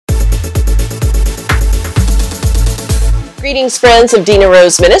Greetings, friends of Deena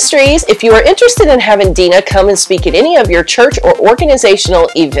Rose Ministries. If you are interested in having Deena come and speak at any of your church or organizational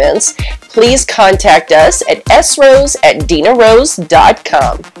events, please contact us at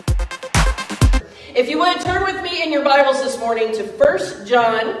srose@deenarose.com. If you would, turn with me in your Bibles this morning to 1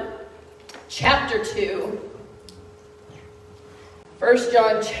 John chapter 2. 1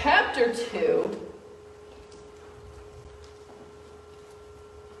 John chapter 2.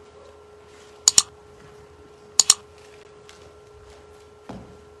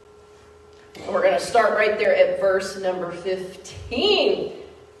 We're going to start right there at verse number 15.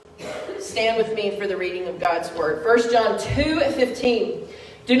 Stand with me for the reading of God's Word. 1 John 2:15.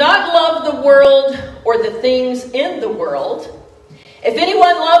 Do not love the world or the things in the world. If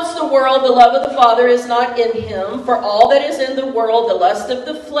anyone loves the world, the love of the Father is not in him. For all that is in the world, the lust of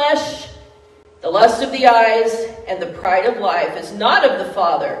the flesh, the lust of the eyes, and the pride of life is not of the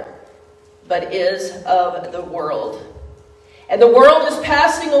Father, but is of the world. And the world is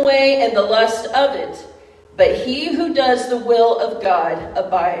passing away and the lust of it. But he who does the will of God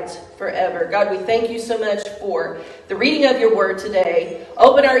abides forever. God, we thank you so much for the reading of your word today.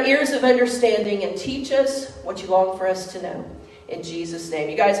 Open our ears of understanding and teach us what you long for us to know. In Jesus' name.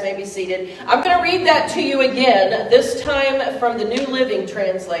 You guys may be seated. I'm going to read that to you again, this time from the New Living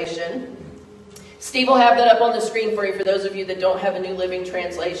Translation. Steve will have that up on the screen for you for those of you that don't have a New Living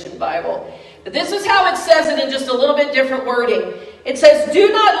Translation Bible. But this is how it says it in just a little bit different wording. It says,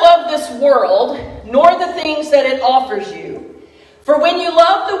 do not love this world, nor the things that it offers you. For when you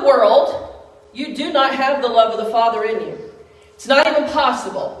love the world, you do not have the love of the Father in you. It's not even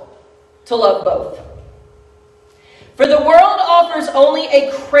possible to love both. For the world offers only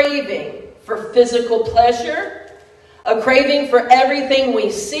a craving for physical pleasure, a craving for everything we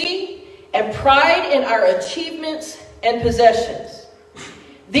see, and pride in our achievements and possessions.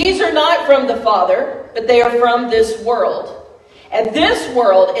 These are not from the Father, but they are from this world. And this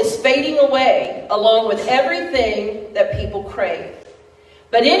world is fading away along with everything that people crave.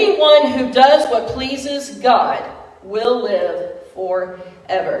 But anyone who does what pleases God will live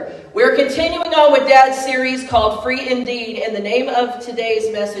forever. We're continuing on with Dad's series called Free Indeed, and the name of today's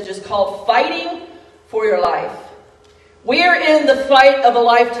message is called Fighting for Your Life. We are in the fight of a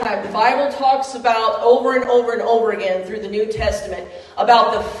lifetime. The Bible talks about over and over and over again through the New Testament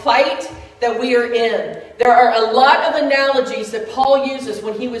about the fight that we are in. There are a lot of analogies that Paul uses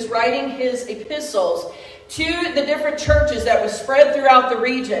when he was writing his epistles to the different churches that were spread throughout the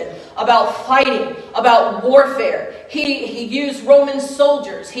region about fighting, about warfare. He used Roman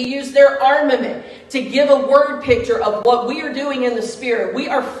soldiers. He used their armament to give a word picture of what we are doing in the spirit. We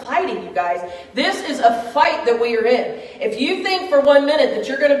are fighting, you guys. This is a fight that we are in. If you think for 1 minute that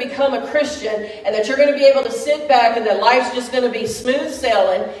you're going to become a Christian and that you're going to be able to sit back and that life's just going to be smooth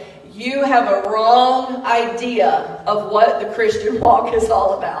sailing, you have a wrong idea of what the Christian walk is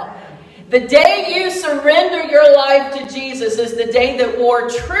all about. The day you surrender your life to Jesus is the day that war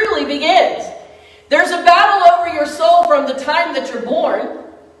truly begins. There's a battle over your soul from the time that you're born.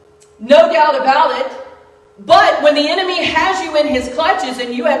 No doubt about it. But when the enemy has you in his clutches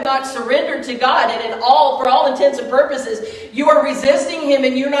and you have not surrendered to God, and for all intents and purposes, you are resisting him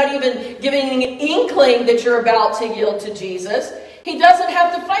and you're not even giving an inkling that you're about to yield to Jesus, he doesn't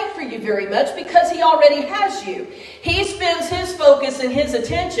have to fight for you very much because he already has you. He spends his focus and his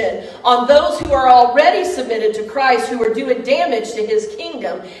attention on those who are already submitted to Christ, who are doing damage to his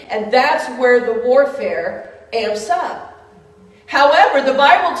kingdom. And that's where the warfare amps up. However, the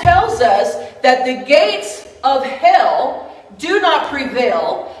Bible tells us that the gates of hell do not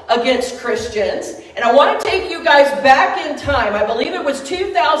prevail against Christians. And I want to take you guys back in time. I believe it was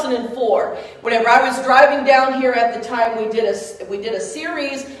 2004. Whenever I was driving down here at the time, we did a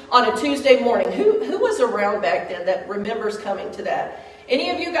series on a Tuesday morning. Who was around back then that remembers coming to that? Any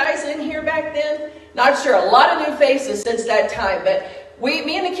of you guys in here back then? Not sure. A lot of new faces since that time. But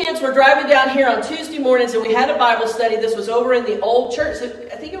me and the kids were driving down here on Tuesday mornings, and we had a Bible study. This was over in the old church.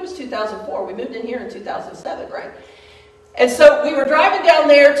 I think it was 2004. We moved in here in 2007, right? And so we were driving down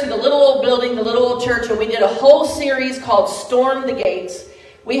there to the little old building, the little old church, and we did a whole series called Storm the Gates.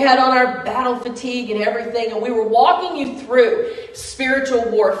 We had on our battle fatigue and everything, and we were walking you through spiritual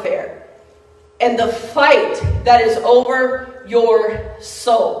warfare and the fight that is over your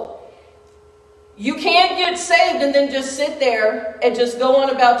soul. You can't get saved and then just sit there and just go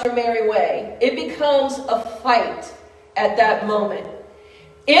on about your merry way. It becomes a fight at that moment.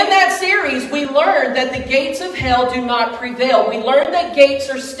 In that series, we learned that the gates of hell do not prevail. We learned that gates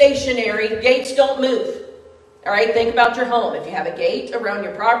are stationary. Gates don't move. All right, think about your home. If you have a gate around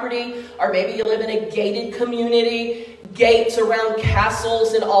your property, or maybe you live in a gated community, gates around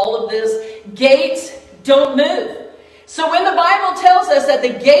castles and all of this, gates don't move. So when the Bible tells us that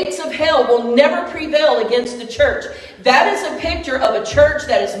the gates of hell will never prevail against the church, that is a picture of a church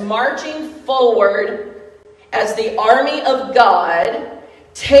that is marching forward as the army of God,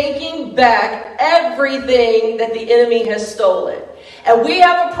 taking back everything that the enemy has stolen. And we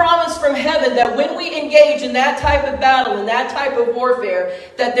have a promise from heaven that when we engage in that type of battle, in that type of warfare,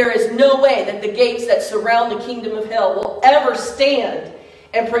 that there is no way that the gates that surround the kingdom of hell will ever stand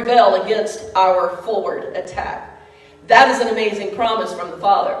and prevail against our forward attack. That is an amazing promise from the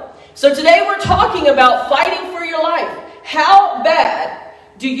Father. So today we're talking about fighting for your life. How bad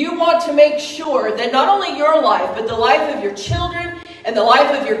do you want to make sure that not only your life, but the life of your children and the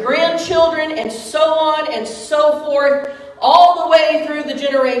life of your grandchildren and so on and so forth, all the way through the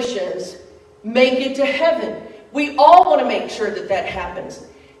generations, make it to heaven? We all want to make sure that that happens.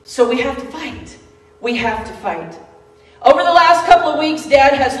 So we have to fight. We have to fight. Over the last couple of weeks,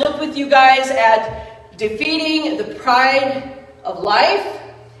 Dad has looked with you guys at defeating the pride of life.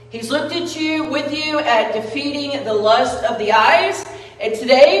 He's looked at with you at defeating the lust of the eyes. And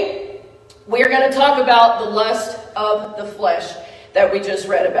today, we're going to talk about the lust of the flesh that we just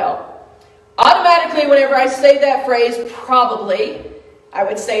read about. Automatically, whenever I say that phrase, probably, I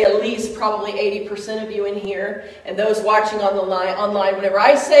would say at least probably 80% of you in here and those watching on the online, whenever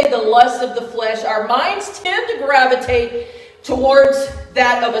I say the lust of the flesh, our minds tend to gravitate towards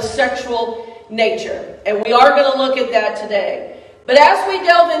that of a sexual nature. And we are going to look at that today. But as we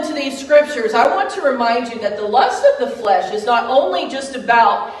delve into these scriptures, I want to remind you that the lust of the flesh is not only just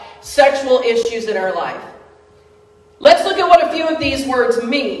about sexual issues in our life. Let's look at what a few of these words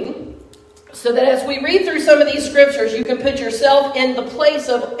mean, so that as we read through some of these scriptures, you can put yourself in the place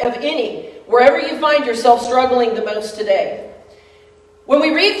of any, wherever you find yourself struggling the most today. When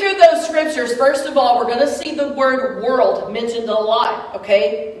we read through those scriptures, first of all, we're going to see the word world mentioned a lot,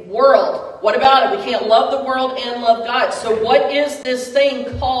 okay? World. What about it? We can't love the world and love God. So what is this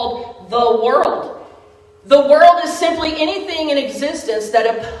thing called the world? The world is simply anything in existence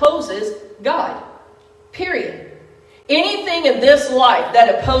that opposes God. Period. Anything in this life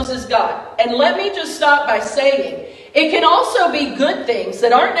that opposes God. And let me just stop by saying, it can also be good things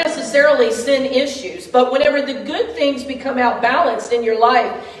that aren't necessarily sin issues, but whenever the good things become outbalanced in your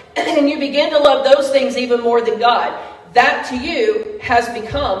life and you begin to love those things even more than God, that to you has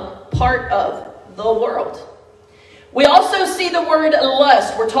become part of the world. We also see the word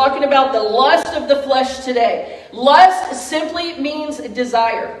lust. We're talking about the lust of the flesh today. Lust simply means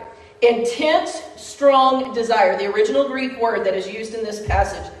desire. Intense, strong desire. The original Greek word that is used in this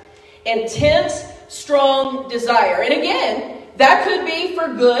passage. Intense, strong desire. And again, that could be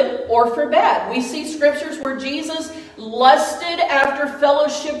for good or for bad. We see scriptures where Jesus lusted after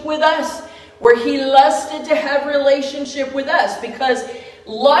fellowship with us, where he lusted to have relationship with us, because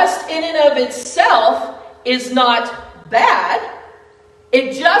lust in and of itself is not bad.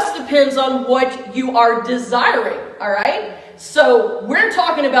 It just depends on what you are desiring, all right? So we're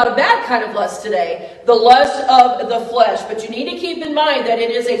talking about a bad kind of lust today, the lust of the flesh. But you need to keep in mind that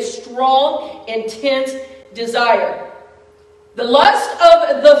it is a strong, intense desire. The lust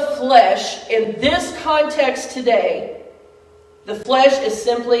of the flesh in this context today, the flesh is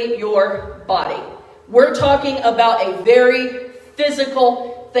simply your body. We're talking about a very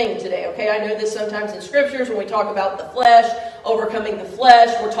physical thing today, okay? I know this sometimes in scriptures when we talk about the flesh, overcoming the flesh,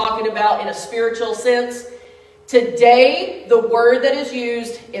 we're talking about in a spiritual sense. Today, the word that is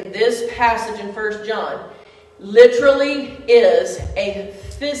used in this passage in 1 John literally is a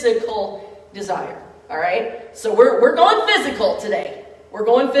physical desire, all right? So we're going physical today. We're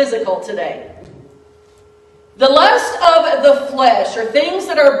going physical today. The lust of the flesh, or things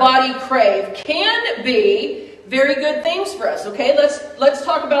that our body crave, can be very good things for us, okay? Let's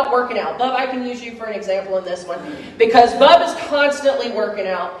talk about working out. Bub, I can use you for an example in this one, because Bub is constantly working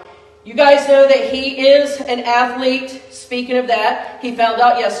out. You guys know that he is an athlete. Speaking of that, he found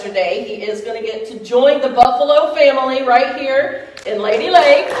out yesterday he is going to get to join the Buffalo family right here in Lady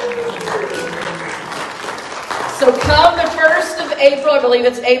Lake. So come the 1st of April, I believe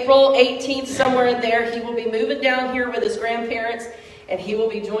it's April 18th, somewhere in there, he will be moving down here with his grandparents, and he will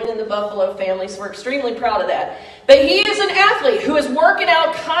be joining the Buffalo family, so we're extremely proud of that. But he is an athlete who is working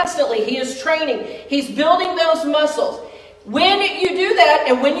out constantly. He is training. He's building those muscles. When you do that,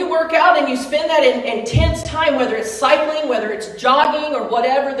 and when you work out and you spend that intense time, whether it's cycling, whether it's jogging or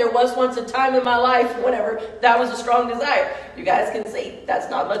whatever, there was once a time in my life whenever that was a strong desire. You guys can see that's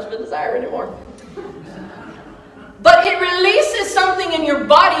not much of a desire anymore. But it releases something in your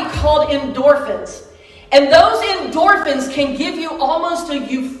body called endorphins. And those endorphins can give you almost a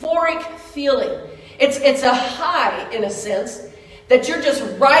euphoric feeling. It's a high, in a sense, that you're just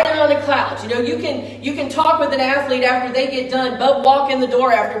riding on the clouds. You know, you can talk with an athlete after they get done, but walk in the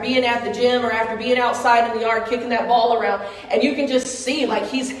door after being at the gym or after being outside in the yard kicking that ball around, and you can just see like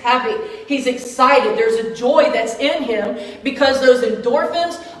he's happy, he's excited. There's a joy that's in him because those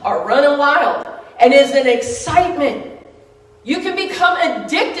endorphins are running wild, and is an excitement. You can become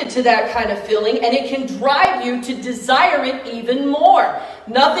addicted to that kind of feeling, and it can drive you to desire it even more.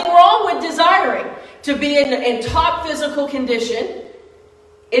 Nothing wrong with desiring to be in top physical condition.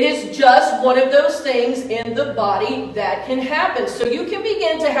 It is just one of those things in the body that can happen. So you can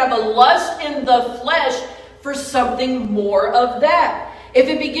begin to have a lust in the flesh for something more of that. If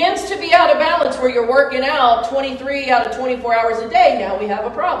it begins to be out of balance where you're working out 23 out of 24 hours a day, now we have a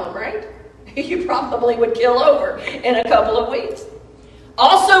problem, right? You probably would kill over in a couple of weeks.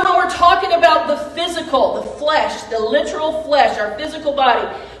 Also, when we're talking about the physical, the flesh, the literal flesh, our physical body,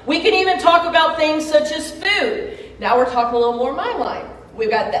 we can even talk about things such as food. Now we're talking a little more my line. We've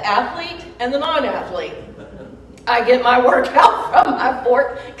got the athlete and the non-athlete. I get my workout from my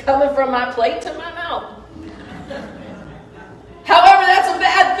fork coming from my plate to my mouth. However, that's a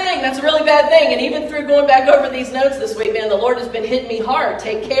bad thing. That's a really bad thing. And even through going back over these notes this week, man, the Lord has been hitting me hard.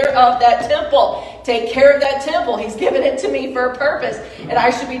 Take care of that temple. Take care of that temple. He's given it to me for a purpose. And I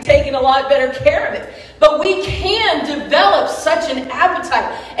should be taking a lot better care of it. But we can develop such an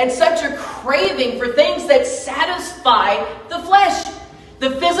appetite and such a craving for things that satisfy the flesh,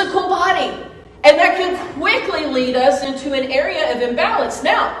 the physical body. And that can quickly lead us into an area of imbalance.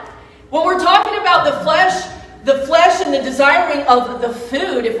 Now, when we're talking about the flesh and the desiring of the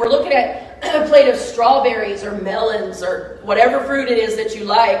food, if we're looking at a plate of strawberries or melons or whatever fruit it is that you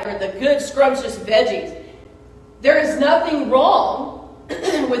like, or the good scrumptious veggies, there is nothing wrong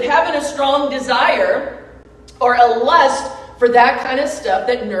with having a strong desire or a lust for that kind of stuff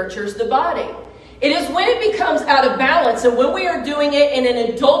that nurtures the body. It is when it becomes out of balance and when we are doing it in an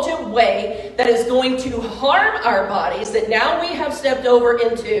indulgent way that is going to harm our bodies that now we have stepped over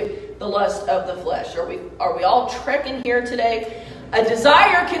into the lust of the flesh. Are we all trekking here today? A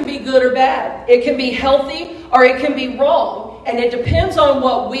desire can be good or bad. It can be healthy or it can be wrong. And it depends on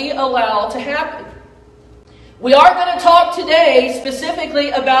what we allow to happen. We are going to talk today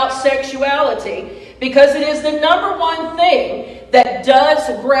specifically about sexuality because it is the number one thing that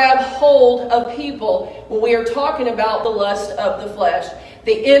does grab hold of people when we are talking about the lust of the flesh.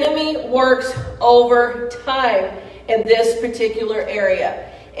 The enemy works overtime in this particular area.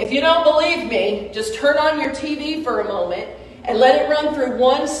 If you don't believe me, just turn on your TV for a moment and let it run through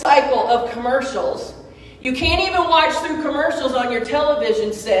one cycle of commercials. You can't even watch through commercials on your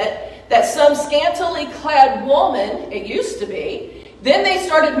television set that some scantily clad woman, it used to be, then they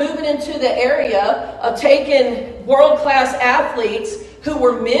started moving into the area of taking world-class athletes who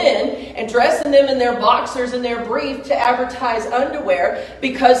were men and dressing them in their boxers and their brief to advertise underwear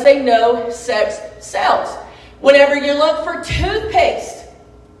because they know sex sells. Whenever you look for toothpaste,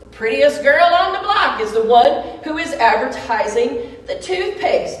 the prettiest girl on the block is the one who is advertising the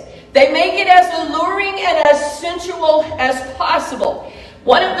toothpaste. They make it as alluring and as sensual as possible.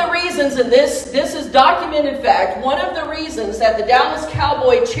 One of the reasons, and this is documented fact, one of the reasons that the Dallas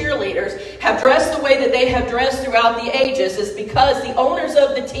Cowboy cheerleaders have dressed the way that they have dressed throughout the ages is because the owners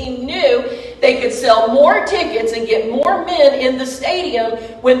of the team knew they could sell more tickets and get more men in the stadium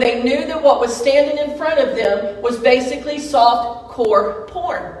when they knew that what was standing in front of them was basically soft core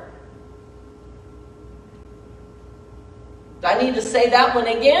porn. Do I need to say that one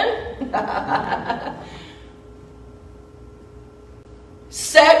again?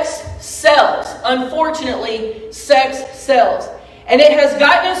 Sex sells. Unfortunately, sex sells. And it has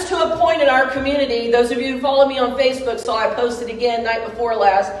gotten us to a point in our community. Those of you who follow me on Facebook saw I posted again night before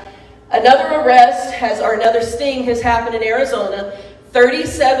last. Another arrest or another sting has happened in Arizona.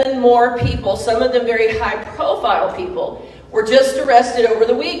 37 more people, some of them very high profile people, were just arrested over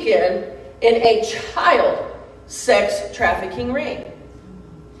the weekend in a child sex trafficking ring.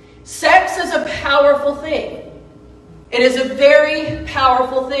 Sex is a powerful thing. It is a very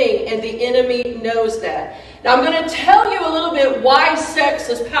powerful thing, and the enemy knows that. Now, I'm going to tell you a little bit why sex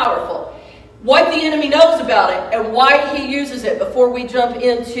is powerful, what the enemy knows about it, and why he uses it before we jump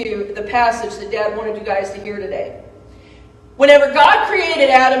into the passage that Dad wanted you guys to hear today. Whenever God created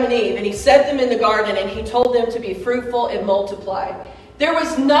Adam and Eve, and he set them in the garden, and he told them to be fruitful and multiply, there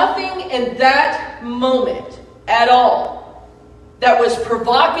was nothing in that moment at all that was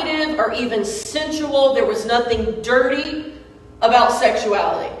provocative or even sensual. There was nothing dirty about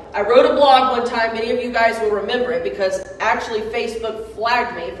sexuality. I wrote a blog one time, many of you guys will remember it because actually Facebook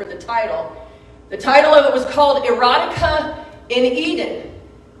flagged me for the title. The title of it was called Erotica in Eden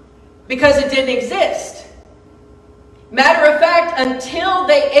because it didn't exist. Matter of fact, until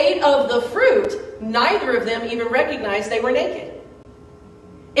they ate of the fruit, neither of them even recognized they were naked.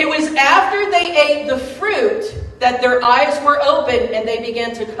 It was after they ate the fruit that their eyes were open and they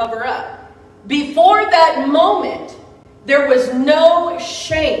began to cover up. Before that moment, there was no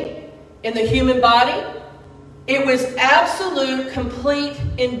shame in the human body. It was absolute, complete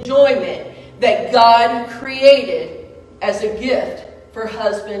enjoyment that God created as a gift for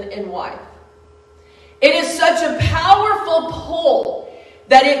husband and wife. It is such a powerful pull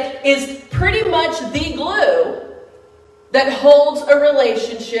that it is pretty much the glue that holds a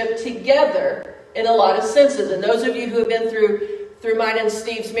relationship together in a lot of senses. And those of you who have been through mine and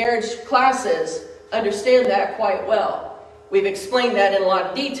Steve's marriage classes understand that quite well. We've explained that in a lot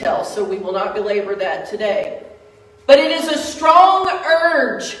of detail, so we will not belabor that today. But it is a strong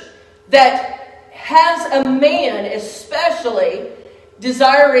urge that has a man especially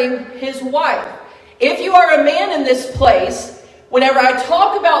desiring his wife. If you are a man in this place, whenever I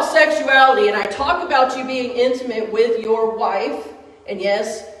talk about sexuality and I talk about you being intimate with your wife, and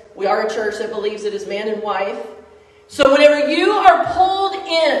yes, we are a church that believes it is man and wife. So whenever you are pulled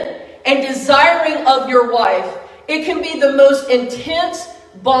in and desiring of your wife, it can be the most intense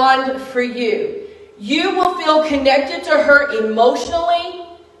bond for you. You will feel connected to her emotionally,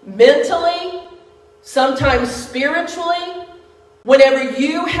 mentally, sometimes spiritually, whenever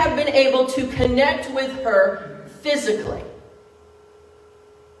you have been able to connect with her physically.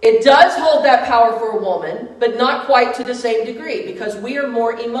 It does hold that power for a woman, but not quite to the same degree, because we are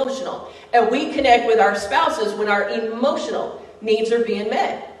more emotional. And we connect with our spouses when our emotional needs are being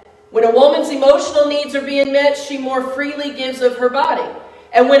met. When a woman's emotional needs are being met, she more freely gives of her body.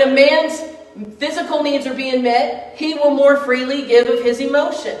 And when a man's physical needs are being met, he will more freely give of his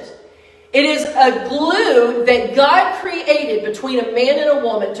emotions. It is a glue that God created between a man and a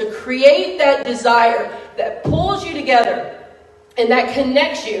woman to create that desire that pulls you together and that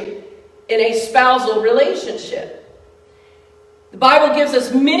connects you in a spousal relationship. The Bible gives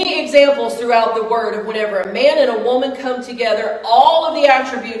us many examples throughout the Word of whenever a man and a woman come together, all of the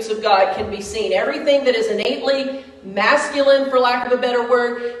attributes of God can be seen. Everything that is innately masculine, for lack of a better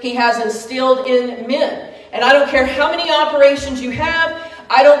word, He has instilled in men. And I don't care how many operations you have,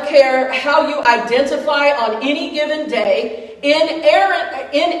 I don't care how you identify on any given day,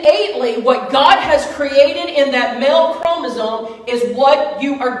 innately what God has created in that male chromosome is what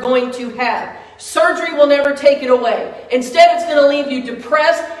you are going to have. Surgery will never take it away. Instead, it's going to leave you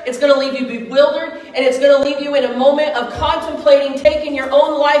depressed, it's going to leave you bewildered, and it's going to leave you in a moment of contemplating taking your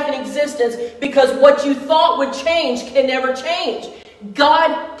own life and existence, because what you thought would change can never change.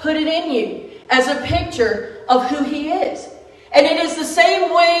 God put it in you as a picture of who He is. And it is the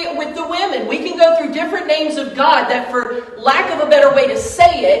same way with the women. We can go through different names of God that, for lack of a better way to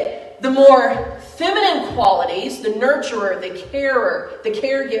say it, the more feminine qualities, the nurturer, the carer, the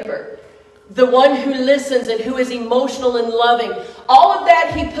caregiver, the one who listens and who is emotional and loving, all of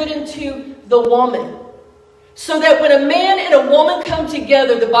that He put into the woman. So that when a man and a woman come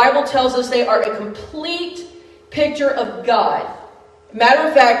together, the Bible tells us they are a complete picture of God. Matter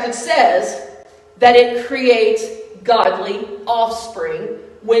of fact, it says that it creates godly offspring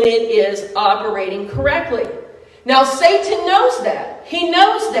when it is operating correctly. Now, Satan knows that. He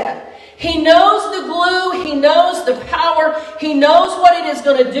knows that. He knows the glue. He knows the power. He knows what it is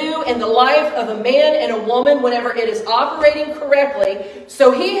going to do in the life of a man and a woman whenever it is operating correctly.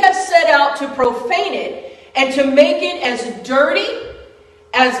 So he has set out to profane it and to make it as dirty,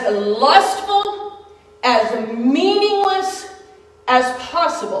 as lustful, as meaningless as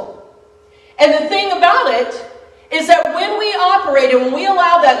possible. And the thing about it is that when we operate and when we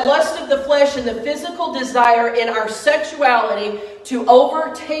allow that lust of the flesh and the physical desire in our sexuality to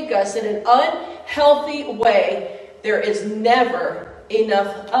overtake us in an unhealthy way, there is never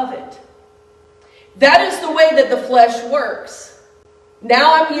enough of it. That is the way that the flesh works.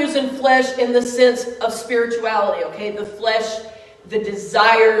 Now I'm using flesh in the sense of spirituality, okay? The flesh, the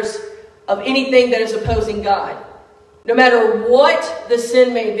desires of anything that is opposing God. No matter what the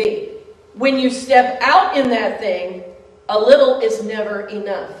sin may be. When you step out in that thing, a little is never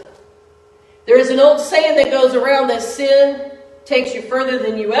enough. There is an old saying that goes around that sin takes you further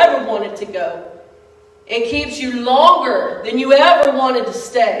than you ever wanted to go. It keeps you longer than you ever wanted to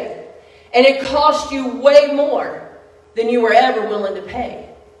stay. And it costs you way more than you were ever willing to pay.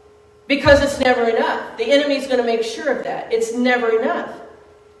 Because it's never enough. The enemy's going to make sure of that. It's never enough.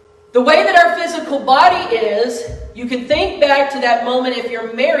 The way that our physical body is, you can think back to that moment if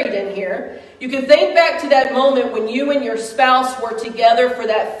you're married in here. You can think back to that moment when you and your spouse were together for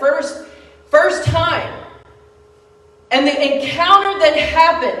that first time. And the encounter that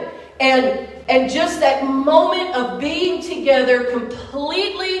happened. And and just that moment of being together,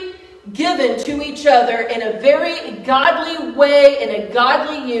 completely given to each other in a very godly way, in a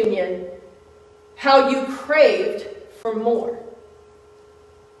godly union, how you craved for more.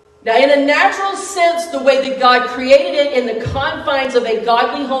 Now, in a natural sense, the way that God created it in the confines of a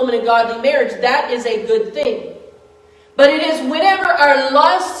godly home and a godly marriage, that is a good thing. But it is whenever our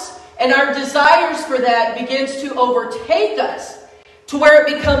lusts and our desires for that begins to overtake us to where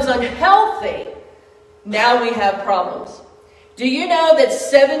it becomes unhealthy, now we have problems. Do you know that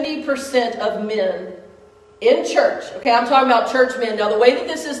 70% of men in church, okay, I'm talking about church men. Now, the way that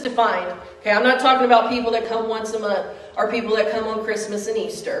this is defined, okay, I'm not talking about people that come once a month or people that come on Christmas and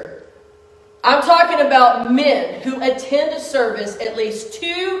Easter. I'm talking about men who attend a service at least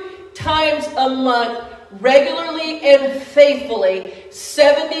 2 times a month, regularly and faithfully.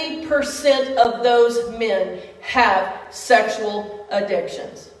 70% of those men have sexual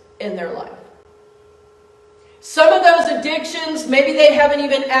addictions in their life. Some of those addictions, maybe they haven't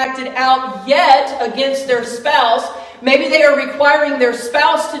even acted out yet against their spouse. Maybe they are requiring their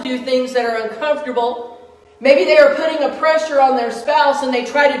spouse to do things that are uncomfortable. Maybe they are putting a pressure on their spouse and they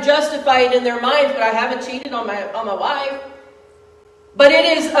try to justify it in their minds, but I haven't cheated on my wife. But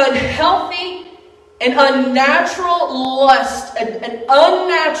it is unhealthy, an unnatural lust, an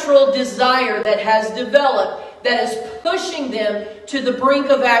unnatural desire that has developed that is pushing them to the brink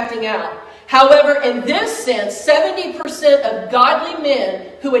of acting out. However, in this sense, 70% of godly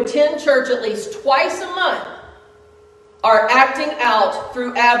men who attend church at least twice a month are acting out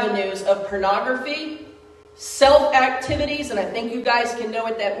through avenues of pornography, self-activities, and I think you guys can know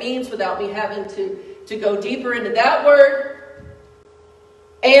what that means without me having to go deeper into that word,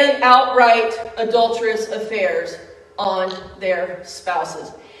 and outright adulterous affairs on their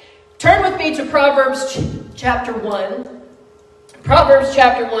spouses. Turn with me to Proverbs chapter 1. Proverbs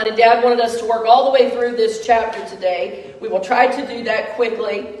chapter 1, and Dad wanted us to work all the way through this chapter today. We will try to do that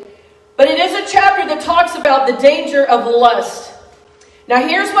quickly. But it is a chapter that talks about the danger of lust. Now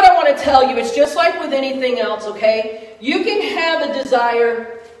here's what I want to tell you. It's just like with anything else, okay? You can have a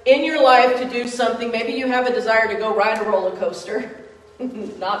desire in your life to do something. Maybe you have a desire to go ride a roller coaster.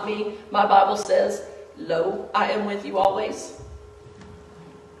 Not me. My Bible says, lo, I am with you always.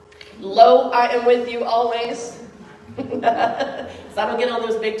 Lo, I am with you always. So I don't get on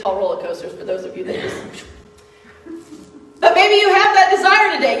those big, tall roller coasters for those of you that just... But maybe you have that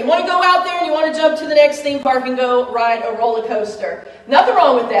desire today. You want to go out there and you want to jump to the next theme park and go ride a roller coaster. Nothing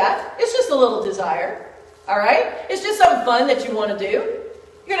wrong with that. It's just a little desire. All right? It's just something fun that you want to do.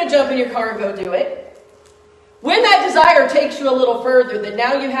 You're going to jump in your car and go do it. When that desire takes you a little further, then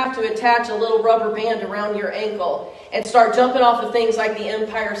now you have to attach a little rubber band around your ankle and start jumping off of things like the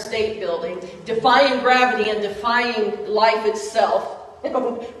Empire State Building, defying gravity and defying life itself.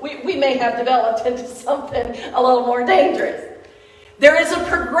 We may have developed into something a little more dangerous. There is a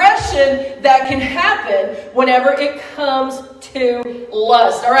progression that can happen whenever it comes to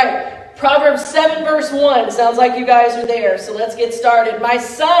lust. All right, Proverbs 7 verse 1. Sounds like you guys are there, so let's get started. My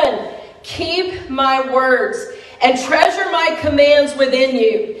son, keep my words and treasure my commands within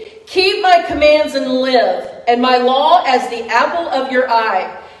you. Keep my commands and live, and my law as the apple of your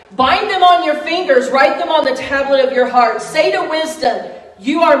eye. Bind them on your fingers, write them on the tablet of your heart. Say to wisdom,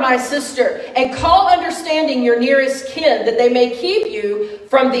 you are my sister, and call understanding your nearest kin, that they may keep you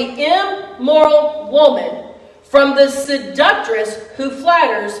from the immoral woman, from the seductress who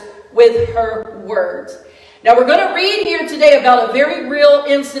flatters with her words. Now we're going to read here today about a very real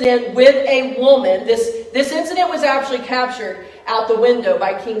incident with a woman. This incident was actually captured out the window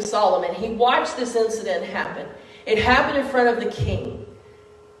by King Solomon. He watched this incident happen. It happened in front of the king.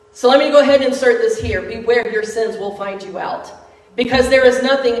 So let me go ahead and insert this here. Beware, your sins will find you out. Because there is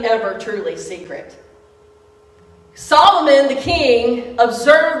nothing ever truly secret. Solomon, the king,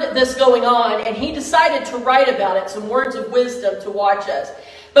 observed this going on, and he decided to write about it, some words of wisdom to watch us.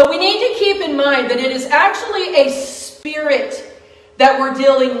 But we need to keep in mind that it is actually a spirit that we're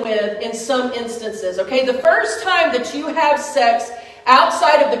dealing with in some instances. Okay, the first time that you have sex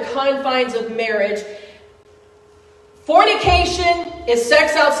outside of the confines of marriage, fornication is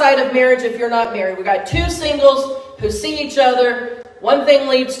sex outside of marriage if you're not married. We've got 2 singles who see each other, one thing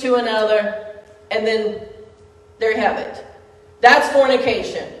leads to another, and then there you have it. That's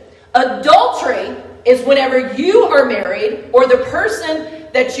fornication. Adultery is whenever you are married or the person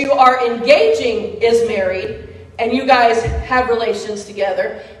that you are engaging is married and you guys have relations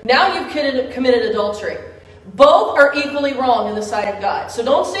together. Now you've committed adultery. Both are equally wrong in the sight of God. So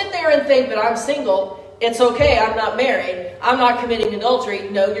don't sit there and think that I'm single. It's okay, I'm not married. I'm not committing adultery.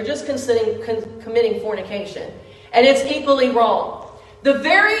 No, you're just committing fornication. And it's equally wrong. The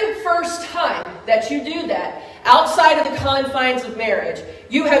very first time that you do that, outside of the confines of marriage,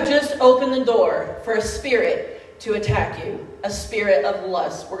 you have just opened the door for a spirit to attack you, a spirit of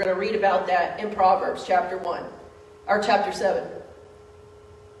lust. We're going to read about that in Proverbs chapter 1, or chapter 7.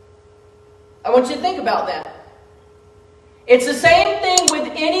 I want you to think about that. It's the same thing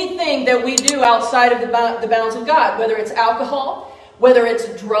with anything that we do outside of the bounds of God, whether it's alcohol, whether it's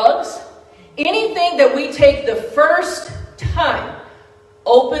drugs, anything that we take the first time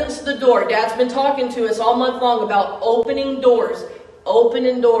opens the door. Dad's been talking to us all month long about opening doors,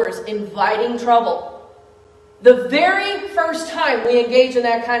 inviting trouble. The very first time we engage in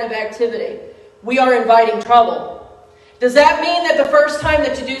that kind of activity, we are inviting trouble. Does that mean that the first time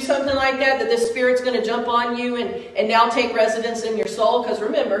that you do something like that this spirit's going to jump on you and now take residence in your soul? Because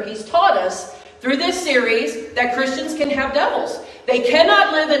remember, he's taught us through this series that Christians can have devils. They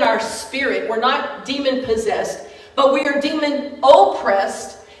cannot live in our spirit. We're not demon-possessed, but we are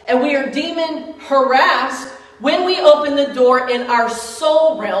demon-oppressed and we are demon-harassed when we open the door in our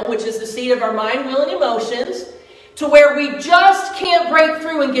soul realm, which is the seat of our mind, will, and emotions, to where we just can't break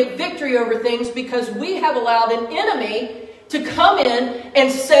through and get victory over things because we have allowed an enemy to come in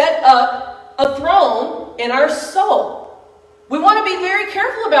and set up a throne in our soul. We want to be very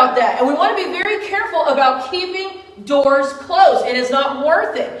careful about that, and we want to be very careful about keeping doors closed. It is not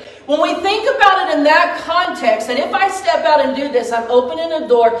worth it. When we think about it in that context, and if I step out and do this, I'm opening a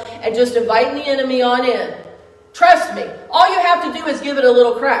door and just inviting the enemy on in. Trust me, all you have to do is give it a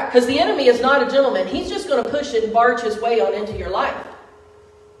little crack, because the enemy is not a gentleman. He's just going to push it and barge his way on into your life.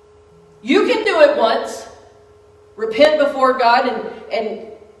 You can do it once, repent before God and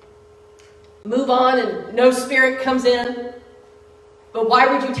move on, and no spirit comes in. But why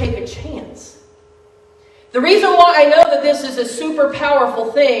would you take a chance? The reason why I know that this is a super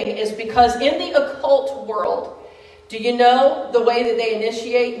powerful thing is because in the occult world, do you know the way that they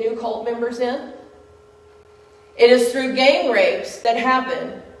initiate new cult members in? It is through gang rapes that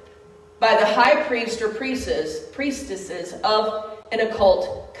happen by the high priest or priestesses of an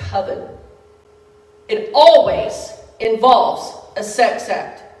occult coven. It always involves a sex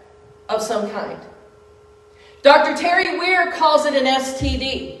act of some kind. Dr. Terry Weir calls it an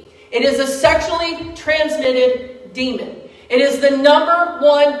STD. It is a sexually transmitted demon. It is the number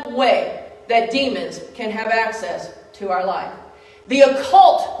one way that demons can have access to our life. The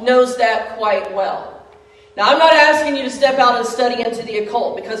occult knows that quite well. Now, I'm not asking you to step out and study into the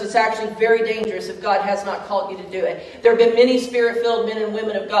occult, because it's actually very dangerous if God has not called you to do it. There have been many spirit-filled men and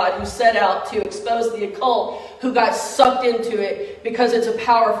women of God who set out to expose the occult, who got sucked into it because it's a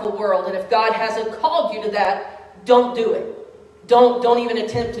powerful world. And if God hasn't called you to that, don't do it. Don't even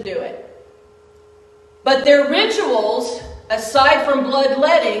attempt to do it. But their rituals, aside from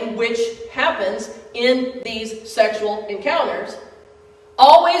bloodletting, which happens in these sexual encounters,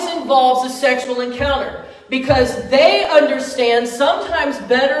 always involves a sexual encounter, because they understand sometimes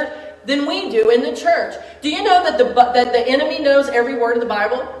better than we do in the church. Do you know that the enemy knows every word of the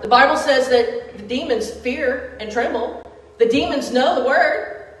Bible? The Bible says that the demons fear and tremble. The demons know the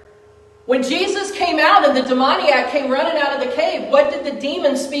word. When Jesus came out and the demoniac came running out of the cave, what did the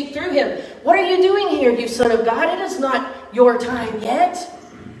demons speak through him? What are you doing here, you son of God? It is not your time yet.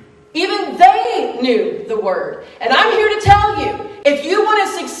 Even they knew the word. And I'm here to tell you, if you want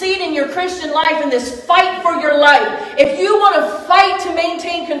to succeed in your Christian life, in this fight for your life, if you want to fight to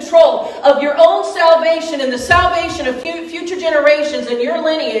maintain control of your own salvation and the salvation of future generations in your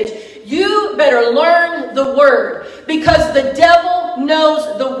lineage, you better learn the word, because the devil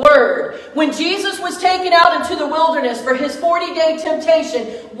knows the word. When Jesus was taken out into the wilderness for his 40-day temptation,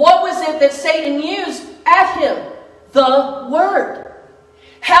 what was it that Satan used at him? The word.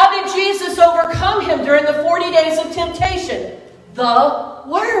 How did Jesus overcome him during the 40 days of temptation? The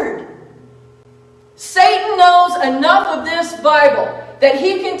word. Satan knows enough of this Bible that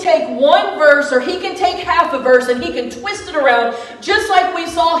he can take one verse, or he can take half a verse, and he can twist it around, just like we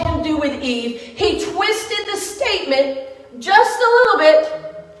saw him do with Eve. He twisted the statement just a little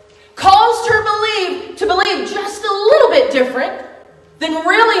bit, caused her to believe just a little bit different than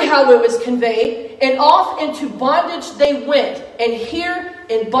really how it was conveyed, and off into bondage they went. And here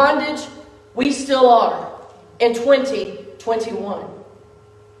in bondage we still are in 2021.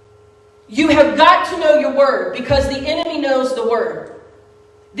 You have got to know your word, because the enemy knows the word.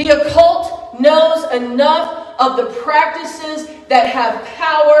 The occult knows enough of the practices that have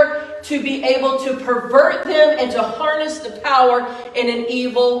power to be able to pervert them and to harness the power in an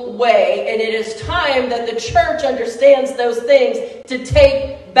evil way. And it is time that the church understands those things to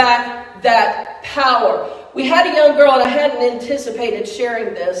take back that power. We had a young girl, and I hadn't anticipated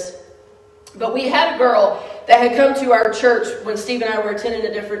sharing this, But we had a girl that had come to our church when Steve and I were attending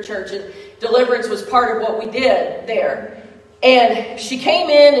a different church, and deliverance was part of what we did there. And she came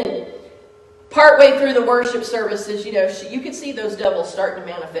in, and partway through the worship services, you could see those devils starting to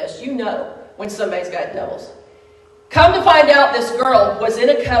manifest. You know when somebody's got devils. Come to find out, this girl was in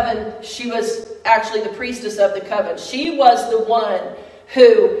a coven. She was actually the priestess of the coven. She was the one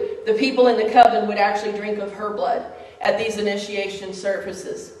who the people in the coven would actually drink of her blood at these initiation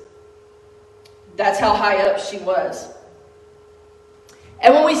services. That's how high up she was.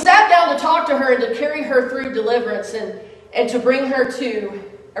 And when we sat down to talk to her and to carry her through deliverance and to bring her to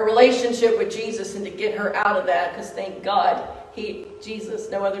a relationship with Jesus and to get her out of that, because thank God, Jesus,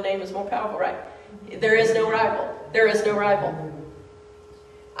 no other name is more powerful, right? There is no rival. There is no rival.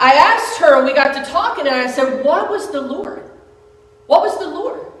 I asked her, and we got to talking, and I said, what was the lure? What was the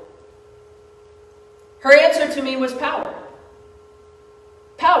lure? Her answer to me was power.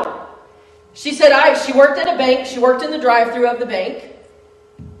 Power. She said she worked at a bank. She worked in the drive-thru of the bank.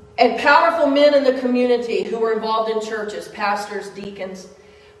 And powerful men in the community who were involved in churches, pastors, deacons,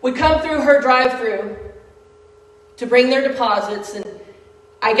 would come through her drive-thru to bring their deposits. And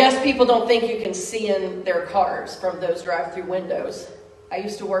I guess people don't think you can see in their cars from those drive-thru windows. I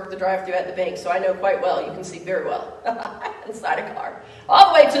used to work the drive-thru at the bank, so I know quite well. You can see very well inside a car. All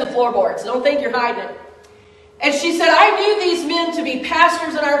the way to the floorboards. Don't think you're hiding it. And she said, I knew these men to be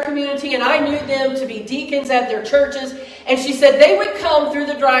pastors in our community, and I knew them to be deacons at their churches. And she said they would come through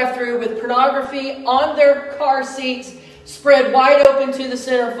the drive-thru with pornography on their car seats, spread wide open to the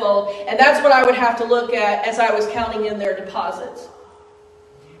centerfold. And that's what I would have to look at as I was counting in their deposits.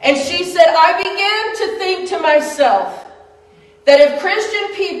 And she said, I began to think to myself that if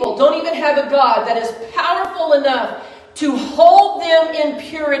Christian people don't even have a God that is powerful enough to hold them in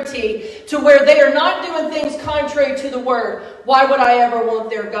purity to where they are not doing things contrary to the word, why would I ever want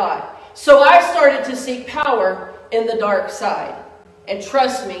their God? So I started to seek power in the dark side. And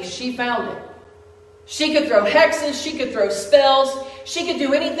trust me, she found it. She could throw hexes, she could throw spells, she could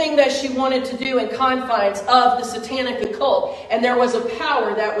do anything that she wanted to do in confines of the satanic occult. And there was a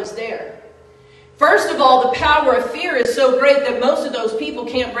power that was there. First of all, the power of fear is so great that most of those people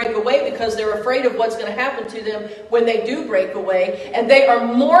can't break away because they're afraid of what's going to happen to them when they do break away. And they are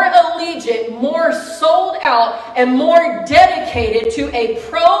more allegiant, more sold out, and more dedicated to a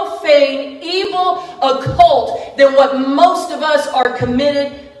profane, evil occult than what most of us are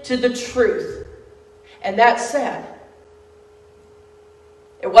committed to the truth. And that's sad.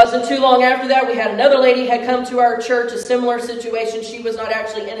 It wasn't too long after that, we had another lady had come to our church, a similar situation. She was not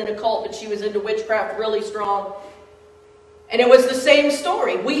actually in an occult, but she was into witchcraft really strong. And it was the same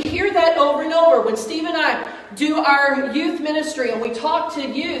story. We hear that over and over. When Steve and I do our youth ministry and we talk to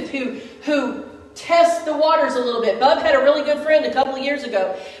youth who test the waters a little bit. Bub had a really good friend a couple of years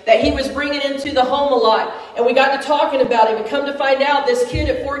ago that he was bringing into the home a lot. And we got to talking about him. And come to find out, this kid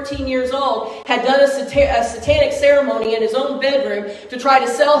at 14 years old had done a satanic ceremony in his own bedroom to try to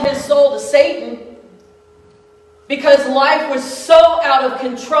sell his soul to Satan because life was so out of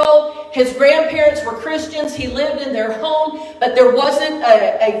control. His grandparents were Christians. He lived in their home, but there wasn't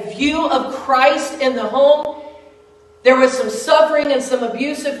a view of Christ in the home. There was some suffering and some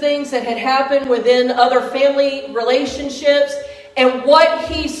abusive things that had happened within other family relationships. And what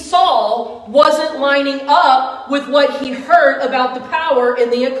he saw wasn't lining up with what he heard about the power in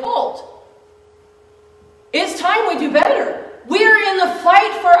the occult. It's time we do better. We are in the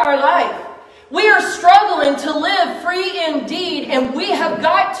fight for our life. We are struggling to live free indeed, and we have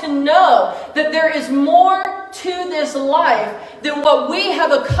got to know that there is more to this life than what we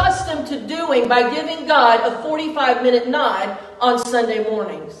have accustomed to doing by giving God a 45-minute nod on Sunday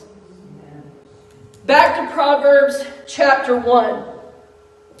mornings. Back to Proverbs chapter 1.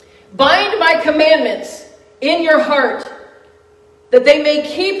 Bind my commandments in your heart, that they may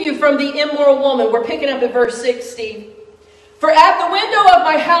keep you from the immoral woman. We're picking up at verse 6, Steve. For at the window of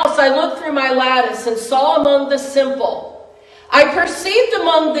my house I looked through my lattice and saw among the simple. I perceived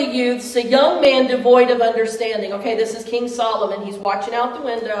among the youths a young man devoid of understanding. Okay, this is King Solomon. He's watching out the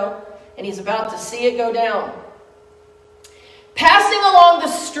window and he's about to see it go down. Passing along the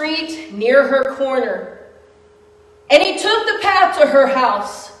street near her corner. And he took the path to her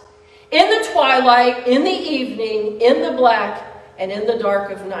house in the twilight, in the evening, in the black, and in the dark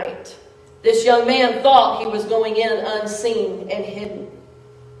of night. This young man thought he was going in unseen and hidden.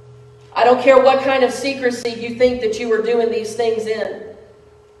 I don't care what kind of secrecy you think that you were doing these things in.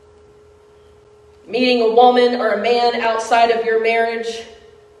 Meeting a woman or a man outside of your marriage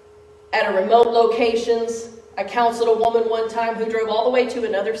at a remote locations. I counseled a woman one time who drove all the way to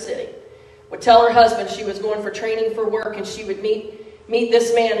another city. Would tell her husband she was going for training for work, and she would meet meet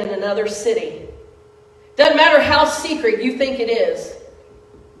this man in another city. Doesn't matter how secret you think it is.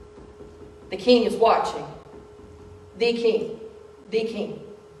 The king is watching. The king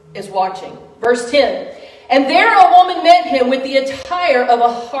is watching. Verse 10. And there a woman met him with the attire of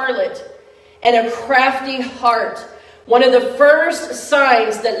a harlot and a crafty heart. One of the first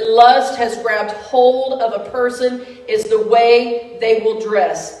signs that lust has grabbed hold of a person is the way they will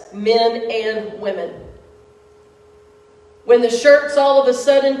dress, men and women. When the shirts all of a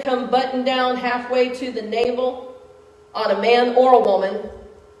sudden come buttoned down halfway to the navel on a man or a woman,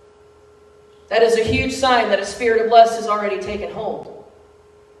 that is a huge sign that a spirit of lust has already taken hold.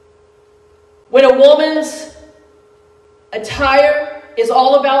 When a woman's attire is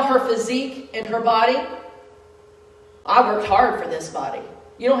all about her physique and her body, I worked hard for this body.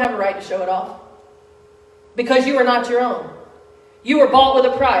 You don't have a right to show it off. Because you are not your own. You were bought with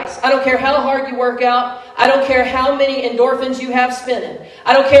a price. I don't care how hard you work out. I don't care how many endorphins you have spinning.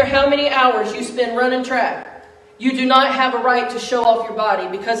 I don't care how many hours you spend running track. You do not have a right to show off your body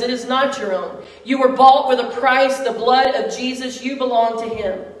because it is not your own. You were bought with a price, the blood of Jesus. You belong to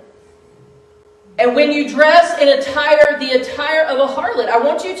him. And when you dress in attire, the attire of a harlot, I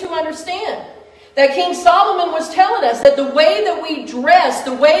want you to understand that King Solomon was telling us that the way that we dress,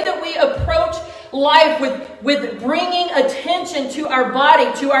 the way that we approach life with bringing attention to our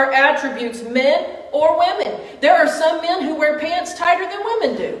body, to our attributes, men or women. There are some men who wear pants tighter than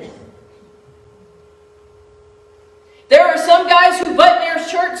women do. There are some guys who button their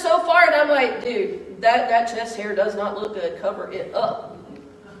shirt so far, and I'm like, dude, that chest hair does not look good. Cover it up.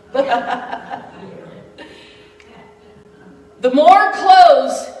 The more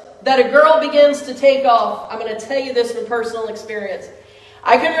clothes that a girl begins to take off, I'm going to tell you this from personal experience.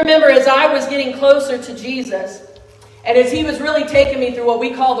 I can remember as I was getting closer to Jesus, and as he was really taking me through what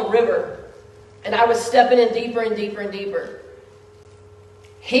we call the river, and I was stepping in deeper and deeper and deeper,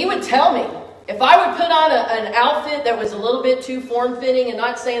 he would tell me, if I would put on an outfit that was a little bit too form-fitting, and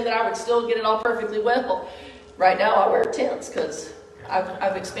not saying that I would still get it all perfectly well, right now I wear tents because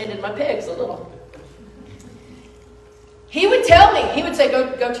I've expanded my pegs a little. He would tell me, he would say,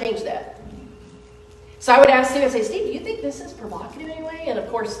 go change that. So I would ask Steve, I'd say, Steve, do you think this is provocative anyway? And of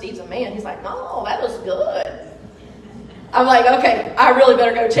course, Steve's a man. He's like, no, that looks good. I'm like, okay, I really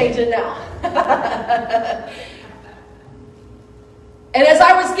better go change it now. And as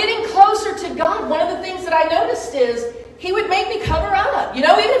I was getting closer to God, one of the things that I noticed is he would make me cover up. You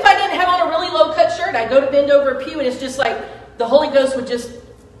know, even if I didn't have on a really low-cut shirt, I'd go to bend over a pew, and it's just like the Holy Ghost would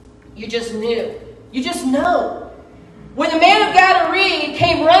you just knew. You just know. When the man of Gadarene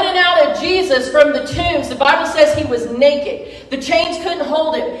came running out at Jesus from the tombs, the Bible says he was naked. The chains couldn't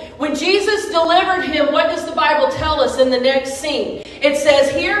hold him. When Jesus delivered him, what does the Bible tell us in the next scene? It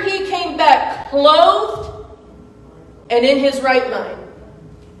says, here he came back clothed and in his right mind.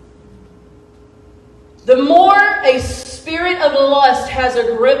 The more a spirit of lust has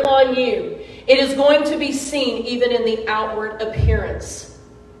a grip on you, it is going to be seen even in the outward appearance.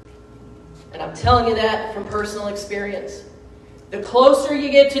 And I'm telling you that from personal experience. The closer you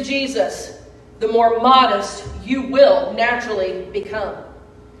get to Jesus, the more modest you will naturally become.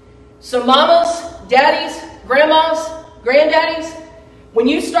 So mamas, daddies, grandmas, granddaddies, when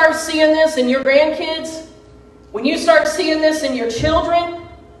you start seeing this in your grandkids, when you start seeing this in your children,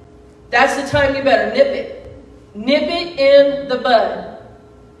 that's the time you better nip it. Nip it in the bud.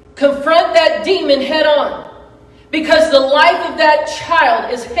 Confront that demon head on. Because the life of that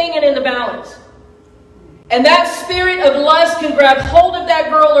child is hanging in the balance. And that spirit of lust can grab hold of that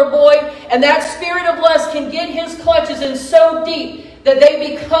girl or boy, and that spirit of lust can get his clutches in so deep that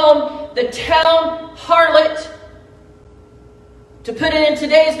they become the town harlot. To put it in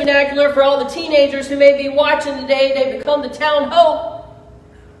today's vernacular for all the teenagers who may be watching today, they become the town hope.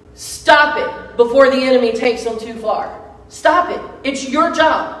 Stop it before the enemy takes them too far. Stop it. It's your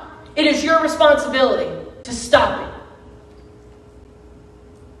job. It is your responsibility to stop it.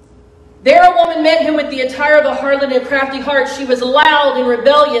 There a woman met him with the attire of a harlot and a crafty heart. She was loud and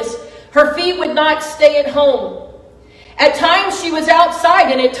rebellious. Her feet would not stay at home. At times she was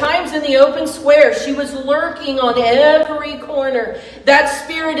outside, and at times in the open square. She was lurking on every corner. That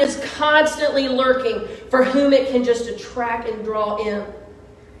spirit is constantly lurking for whom it can just attract and draw in.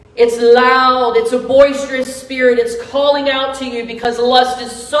 It's loud. It's a boisterous spirit. It's calling out to you because lust is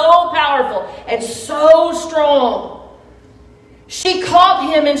so powerful and so strong. She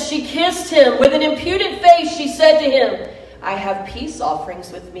caught him and she kissed him. With an impudent face, she said to him, I have peace offerings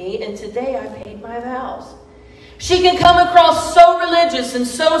with me, and today I paid my vows. She can come across so religious and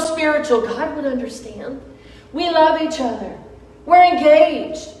so spiritual. God would understand. We love each other. We're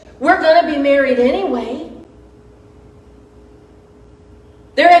engaged. We're going to be married anyway.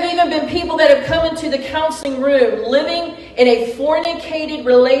 been people that have come into the counseling room living in a fornicated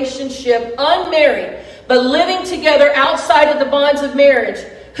relationship, unmarried, but living together outside of the bonds of marriage,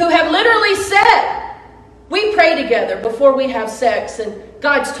 who have literally said, we pray together before we have sex, and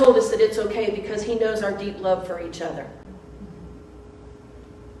God's told us that it's okay because He knows our deep love for each other.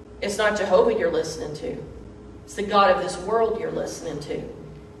 It's not Jehovah you're listening to. It's the God of this world you're listening to.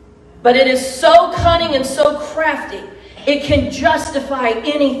 But it is so cunning and so crafty, it can justify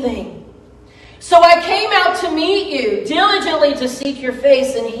anything. So I came out to meet you, diligently to seek your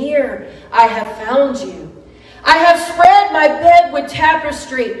face, and here I have found you. I have spread my bed with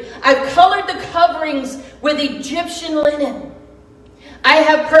tapestry. I've colored the coverings with Egyptian linen. I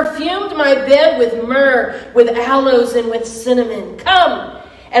have perfumed my bed with myrrh, with aloes, and with cinnamon. Come,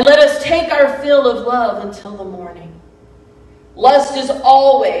 and let us take our fill of love until the morning. Lust is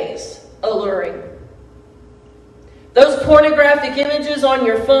always alluring. Those pornographic images on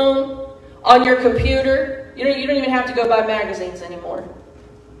your phone, on your computer, you don't even have to go buy magazines anymore.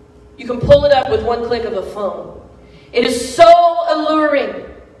 You can pull it up with one click of a phone. It is so alluring.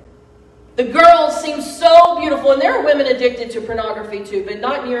 The girls seem so beautiful, and there are women addicted to pornography too, but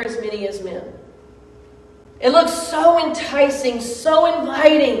not near as many as men. It looks so enticing, so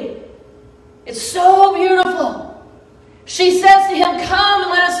inviting. It's so beautiful. She says to him, come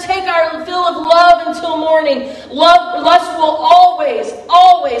and let us take our fill of love until morning. Lust will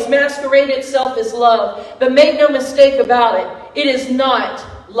always masquerade itself as love. But make no mistake about it, it is not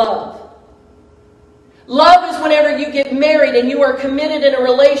love. Love is whenever you get married and you are committed in a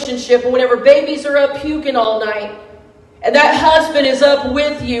relationship, and whenever babies are up puking all night, and that husband is up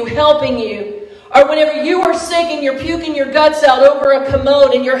with you, helping you. Or whenever you are sick and you're puking your guts out over a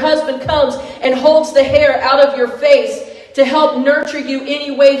commode, and your husband comes and holds the hair out of your face to help nurture you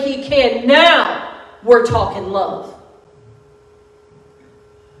any way he can. Now we're talking love.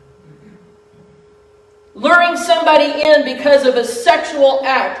 Luring somebody in because of a sexual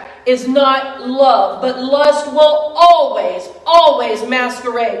act is not love, but lust will always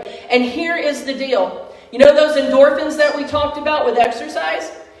masquerade. And here is the deal. You know those endorphins that we talked about with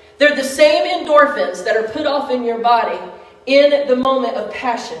exercise? They're the same endorphins that are put off in your body in the moment of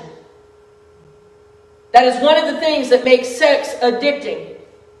passion. That is one of the things that makes sex addicting.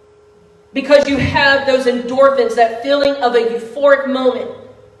 Because you have those endorphins, that feeling of a euphoric moment.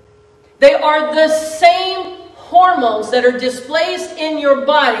 They are the same hormones that are displaced in your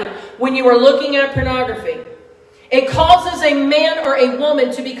body when you are looking at pornography. It causes a man or a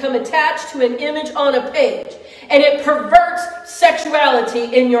woman to become attached to an image on a page. And it perverts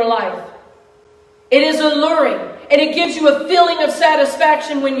sexuality in your life. It is alluring. And it gives you a feeling of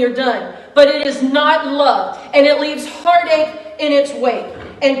satisfaction when you're done. But it is not love. And it leaves heartache in its wake.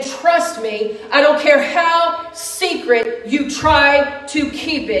 And trust me, I don't care how secret you try to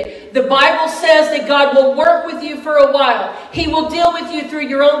keep it. The Bible says that God will work with you for a while. He will deal with you through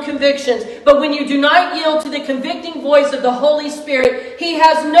your own convictions. But when you do not yield to the convicting voice of the Holy Spirit, He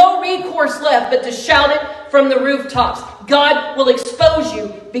has no recourse left but to shout it from the rooftops. God will expose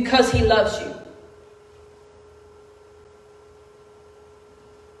you because He loves you.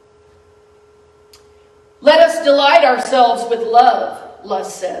 Let us delight ourselves with love,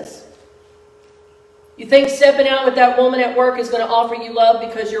 lust says. You think stepping out with that woman at work is going to offer you love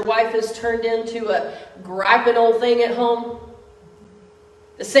because your wife has turned into a griping old thing at home?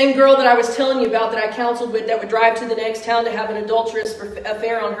 The same girl that I was telling you about that I counseled with that would drive to the next town to have an adulterous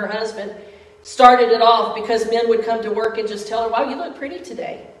affair on her husband started it off because men would come to work and just tell her, wow, you look pretty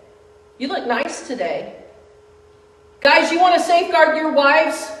today. You look nice today. Guys, you want to safeguard your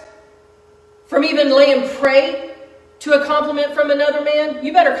wives from even laying prey to a compliment from another man?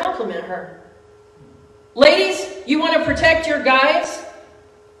 You better compliment her. Ladies, you want to protect your guys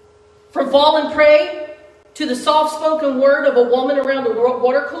from falling prey to the soft-spoken word of a woman around a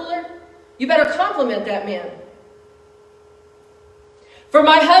water cooler? You better compliment that man. For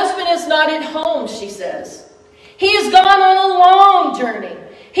my husband is not at home, she says. He has gone on a long journey.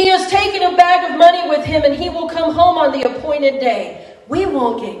 He has taken a bag of money with him, and he will come home on the appointed day. We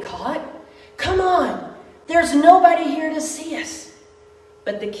won't get caught. Come on, there's nobody here to see us.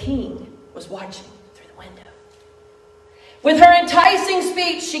 But the king was watching through the window. With her enticing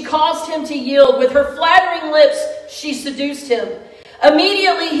speech, she caused him to yield. With her flattering lips, she seduced him.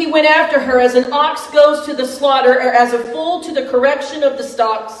 Immediately he went after her as an ox goes to the slaughter, or as a fool to the correction of the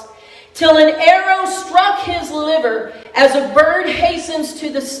stocks, till an arrow struck his liver, as a bird hastens to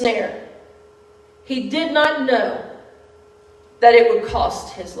the snare. He did not know that it would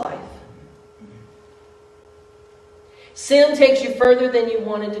cost his life. Sin takes you further than you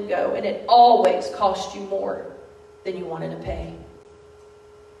wanted to go, and it always costs you more than you wanted to pay.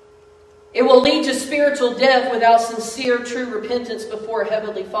 It will lead to spiritual death without sincere, true repentance before a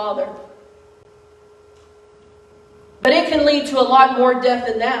Heavenly Father. But it can lead to a lot more death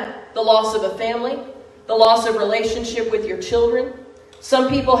than that. The loss of a family, the loss of relationship with your children. Some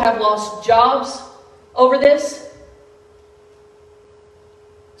people have lost jobs over this.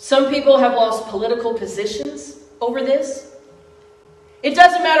 Some people have lost political positions over this. It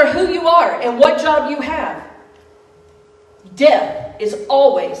doesn't matter who you are and what job you have. Death is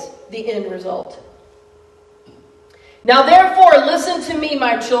always the end result. Now therefore, listen to me,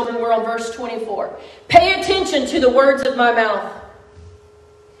 my children. We're on verse 24. Pay attention to the words of my mouth.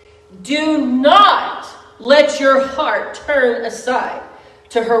 Do not let your heart turn aside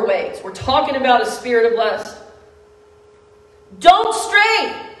to her ways. We're talking about a spirit of lust. Don't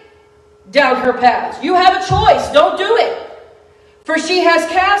stray down her paths. You have a choice. Don't do it. For she has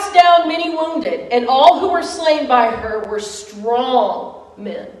cast down many wounded, and all who were slain by her were strong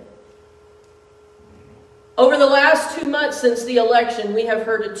men. Over the last 2 months since the election, we have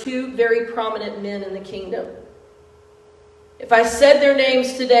heard of 2 very prominent men in the kingdom. If I said their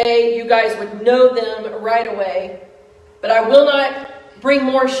names today, you guys would know them right away. But I will not bring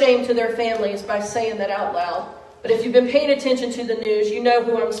more shame to their families by saying that out loud. But if you've been paying attention to the news, you know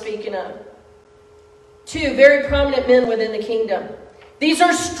who I'm speaking of. 2 very prominent men within the kingdom. These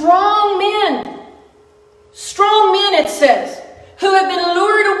are strong men. Strong men, it says, who have been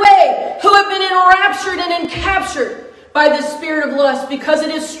lured away, who have been enraptured and encaptured by the spirit of lust because it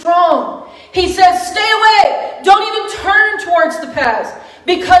is strong. He says, stay away. Don't even turn towards the past,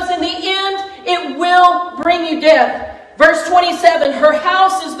 because in the end, it will bring you death. Verse 27, her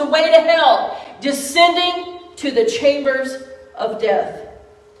house is the way to hell, descending to the chambers of death.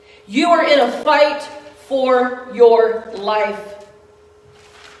 You are in a fight for your life.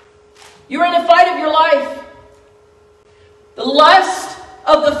 You're in a fight of your life. The lust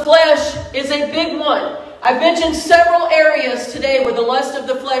of the flesh is a big one. I've mentioned several areas today where the lust of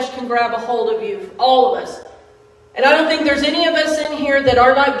the flesh can grab a hold of you, all of us. And I don't think there's any of us in here that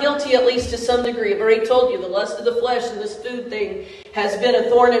are not guilty, at least to some degree. I've already told you the lust of the flesh and this food thing has been a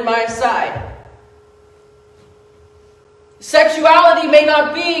thorn in my side. Sexuality may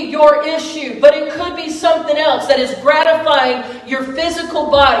not be your issue, but it could be something else that is gratifying your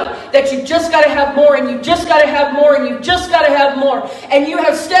physical body, that you just got to have more, and you just got to have more, and you just got to have more. And you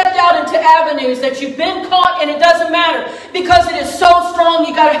have stepped out into avenues that you've been caught, and it doesn't matter, because it is so strong,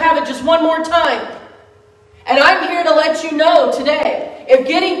 you got to have it just one more time. And I'm here to let you know today, if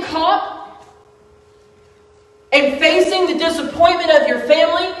getting caught and facing the disappointment of your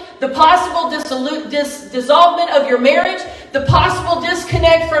family, the possible dissolvement of your marriage, the possible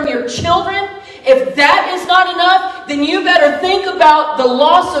disconnect from your children, if that is not enough, then you better think about the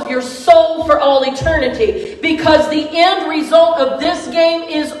loss of your soul for all eternity. Because the end result of this game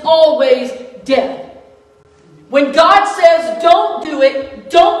is always death. When God says, don't do it,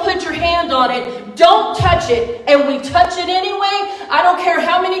 don't put your hand on it, don't touch it, and we touch it anyway, I don't care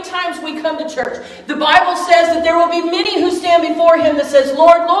how many times we come to church. The Bible says that there will be many who stand before Him that says,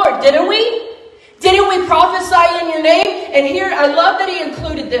 Lord, Lord, didn't we? Didn't we prophesy in your name? And here, I love that He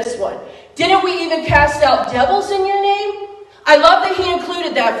included this one. Didn't we even cast out devils in your name? I love that He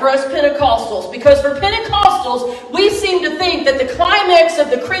included that for us Pentecostals, because for Pentecostals, we seem to think that the climax of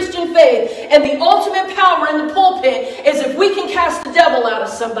the Christian faith and the ultimate power in the pulpit is if we can cast the devil out of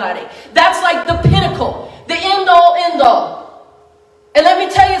somebody. That's like the pinnacle, the end-all, end-all. And let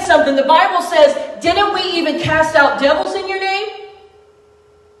me tell you something. The Bible says, didn't we even cast out devils in your name?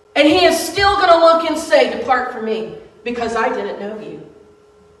 And He is still going to look and say, depart from me, because I didn't know you.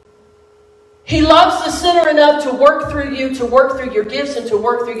 He loves the sinner enough to work through you, to work through your gifts, and to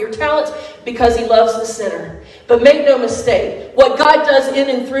work through your talents, because He loves the sinner. But make no mistake, what God does in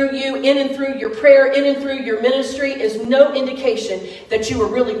and through you, in and through your prayer, in and through your ministry, is no indication that you are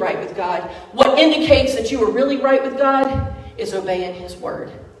really right with God. What indicates that you are really right with God is obeying His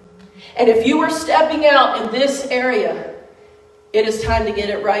word. And if you are stepping out in this area, it is time to get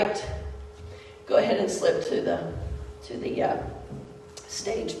it right. Go ahead and slip to the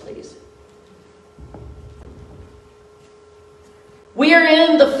stage, please. We are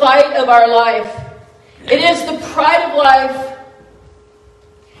in the fight of our life. It is the pride of life.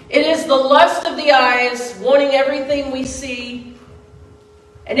 It is the lust of the eyes, wanting everything we see.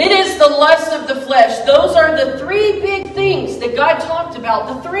 And it is the lust of the flesh. Those are the 3 big things that God talked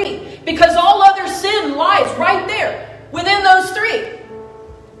about, the 3. Because all other sin lies right there, within those 3.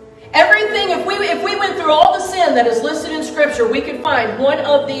 Everything, if we went through all the sin that is listed in Scripture, we could find one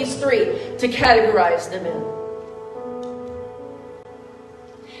of these 3 to categorize them in.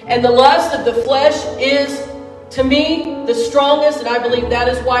 And the lust of the flesh is To me, the strongest, and I believe that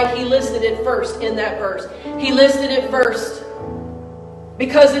is why he listed it first in that verse. He listed it first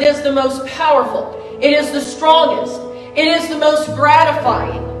because it is the most powerful. It is the strongest. It is the most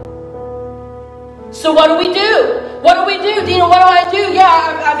gratifying. So what do we do? What do we do, Deena? What do I do?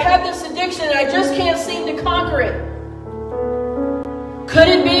 Yeah, I've had this addiction and I just can't seem to conquer it. Could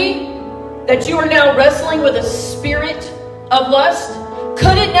it be that you are now wrestling with a spirit of lust?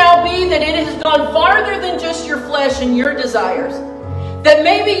 Could it now be that it has gone farther than just your flesh and your desires? That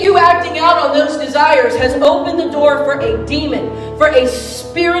maybe you acting out on those desires has opened the door for a demon, for a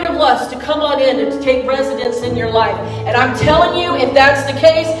spirit of lust to come on in and to take residence in your life. And I'm telling you, if that's the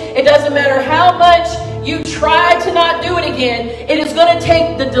case, it doesn't matter how much you try to not do it again, it is going to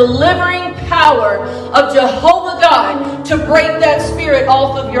take the delivering power of Jehovah God to break that spirit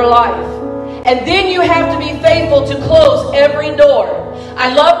off of your life. And then you have to be faithful to close every door.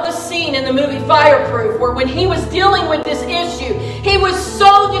 I love the scene in the movie Fireproof where when he was dealing with this issue, he was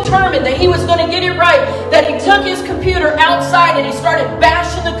so determined that he was going to get it right that he took his computer outside and he started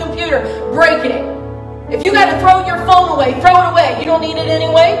bashing the computer, breaking it. If you got to throw your phone away, throw it away. You don't need it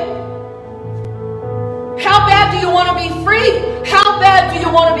anyway. How bad do you want to be free? How bad do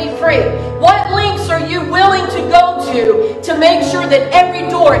you want to be free? What lengths are you willing to go to make sure that every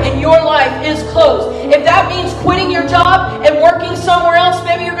door in your life is closed? If that means quitting your job and working somewhere else,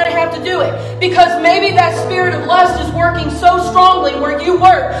 maybe you're going to have to do it. Because maybe that spirit of lust is working so strongly where you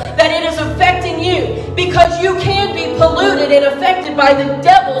work that it is affecting you. Because you can be polluted and affected by the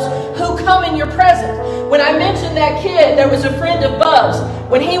devils who come in your presence. When I mentioned that kid, there was a friend of Bub's.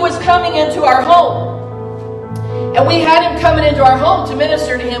 When he was coming into our home, and we had him coming into our home to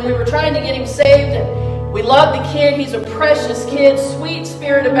minister to him. We were trying to get him saved. And we love the kid. He's a precious kid. Sweet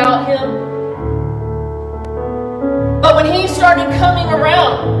spirit about him. But when he started coming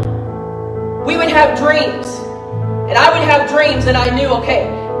around, we would have dreams. And I would have dreams and I knew, okay,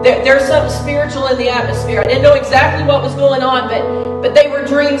 there's something spiritual in the atmosphere. I didn't know exactly what was going on, but they were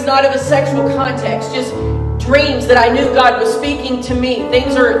dreams not of a sexual context. Just dreams that I knew God was speaking to me.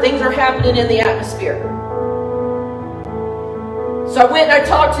 Things are happening in the atmosphere. So I went and I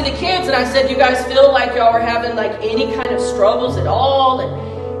talked to the kids and I said, do you guys feel like y'all are having like any kind of struggles at all?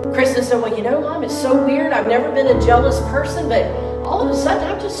 And Kristen said, well, you know, Mom, it's so weird. I've never been a jealous person, but all of a sudden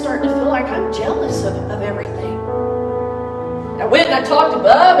I'm just starting to feel like I'm jealous of everything. And I went and I talked to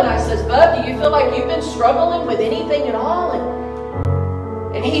Bub and I said, Bub, do you feel like you've been struggling with anything at all?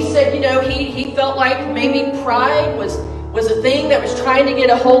 And he said, you know, he felt like maybe pride was a thing that was trying to get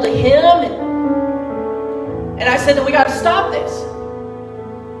a hold of him. And I said that we got to stop this.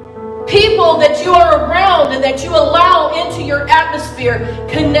 People that you are around and that you allow into your atmosphere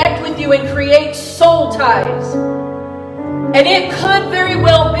connect with you and create soul ties. And it could very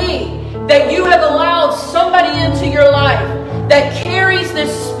well be that you have allowed somebody into your life that carries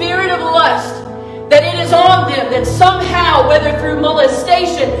this spirit of lust, that it is on them, that somehow, whether through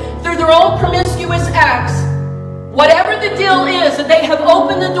molestation, through their own promiscuous acts, whatever the deal is, that they have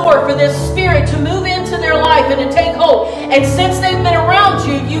opened the door for this spirit to move into their life and to take hold. And since they've been around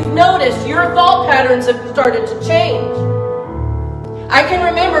you, you've noticed your thought patterns have started to change. I can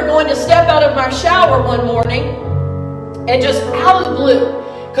remember going to step out of my shower one morning and just out of the blue.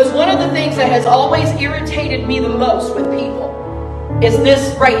 Because one of the things that has always irritated me the most with people is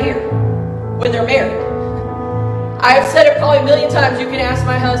this right here, when they're married. I have said it probably a million times. You can ask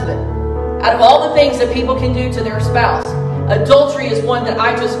my husband. Out of all the things that people can do to their spouse, adultery is one that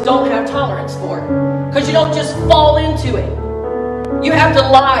I just don't have tolerance for. Because you don't just fall into it. You have to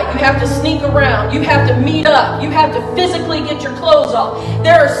lie. You have to sneak around. You have to meet up. You have to physically get your clothes off.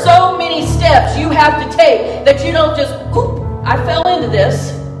 There are so many steps you have to take that you don't just, oop, I fell into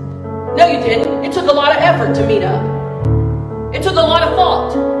this. No, you didn't. It took a lot of effort to meet up. It took a lot of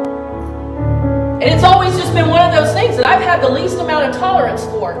thought. And it's always just been one of those things that I've had the least amount of tolerance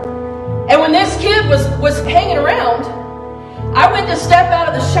for. And when this kid was hanging around, I went to step out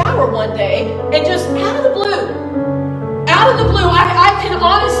of the shower one day and just out of the blue, I can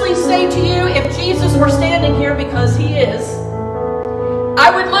honestly say to you, if Jesus were standing here, because he is,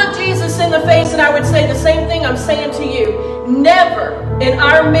 I would look Jesus in the face and I would say the same thing I'm saying to you. Never in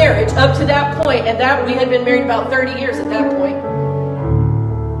our marriage up to that point, and that we had been married about 30 years at that point,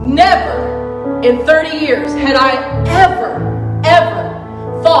 never in 30 years had I ever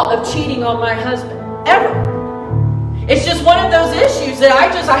thought of cheating on my husband. Ever. It's just one of those issues that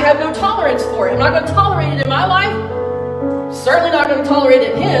I have no tolerance for it. I'm not going to tolerate it in my life. Certainly not going to tolerate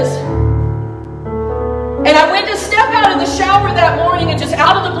it in his. And I went to step out of the shower that morning and just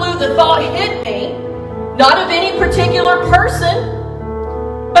out of the blue the thought hit me. Not of any particular person.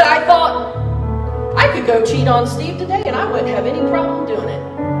 But I thought, I could go cheat on Steve today and I wouldn't have any problem doing it.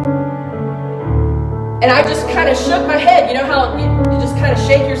 And I just kind of shook my head. You know how you just kind of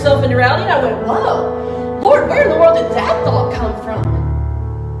shake yourself into reality? And I went, whoa, Lord, where in the world did that thought come from?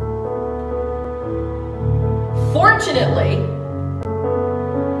 Fortunately,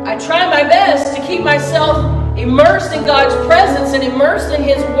 I try my best to keep myself immersed in God's presence and immersed in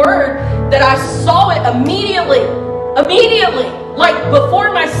His Word, that I saw it immediately, like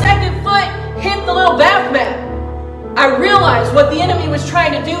before my second foot hit the little bath mat. I realized what the enemy was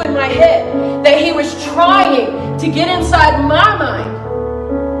trying to do in my head, that he was trying to get inside my mind,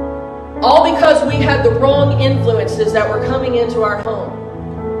 all because we had the wrong influences that were coming into our home.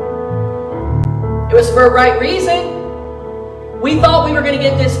 It was for a right reason. We thought we were going to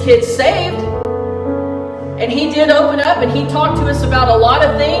get this kid saved. And he did open up and he talked to us about a lot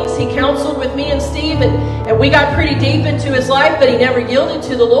of things. He counseled with me and Steve, and we got pretty deep into his life, but he never yielded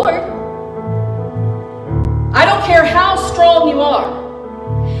to the Lord. I don't care how strong you are.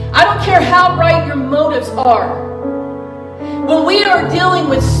 I don't care how right your motives are. When we are dealing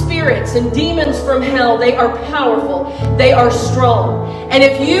with spirits and demons from hell, they are powerful. They are strong. And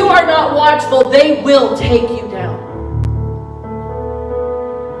if you are not watchful, they will take you down.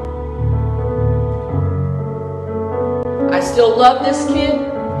 I still love this kid.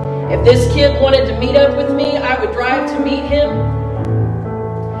 If this kid wanted to meet up with me, I would drive to meet him.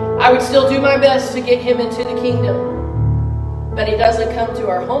 I would still do my best to get him into the kingdom. But he doesn't come to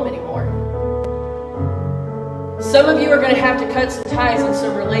our home anymore. Some of you are going to have to cut some ties in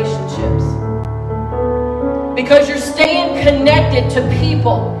some relationships, because you're staying connected to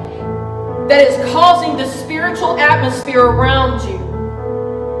people that is causing the spiritual atmosphere around you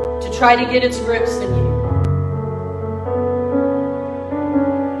to try to get its grips in you.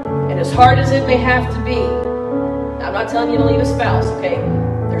 And as hard as it may have to be, I'm not telling you to leave a spouse, okay?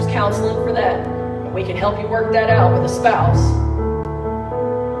 There's counseling for that, and we can help you work that out with a spouse.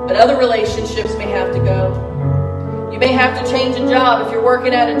 But other relationships may have to go. You may have to change a job if you're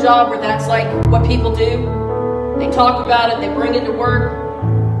working at a job where that's like what people do. They talk about it, they bring it to work,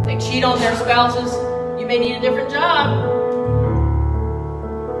 they cheat on their spouses. You may need a different job.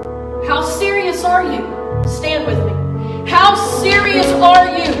 How serious are you? Stand with me. How serious are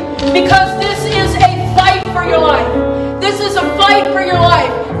you? Because this is a fight for your life. This is a fight for your life.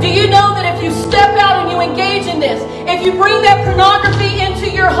 Do you know that if you step out and you engage in this, if you bring that pornography into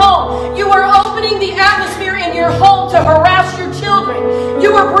your home, you are opening the atmosphere in your home to harass your children.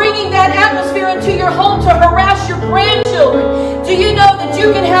 You are bringing that atmosphere into your home to harass your grandchildren. Do you know that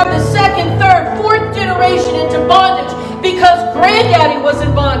you can have the second, third, fourth generation into bondage because granddaddy was in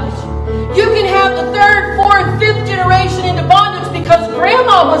bondage? You can have the third, fourth, fifth generation into bondage because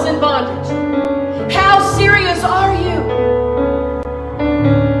grandma was in bondage. How serious are you?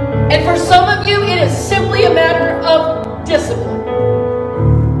 And for some of you, it is simply a matter of discipline.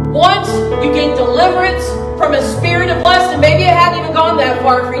 Once you gain deliverance from a spirit of lust, and maybe it hadn't even gone that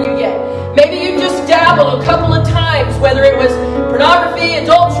far for you yet. Maybe you just dabbled a couple of times, whether it was pornography,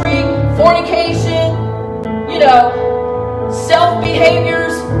 adultery, fornication,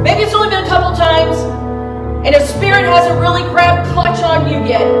 self-behaviors. Maybe it's only been a couple times, and a spirit hasn't really grabbed clutch on you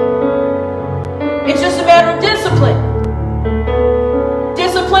yet. It's just a matter of discipline.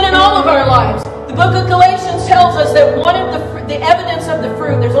 Discipline in all of our lives. The book of Galatians tells us that one of the evidence of the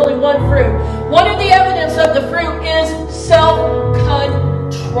fruit, there's only one fruit. One of the evidence of the fruit is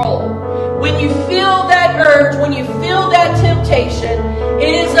self-control. When you feel that urge, when you feel that temptation,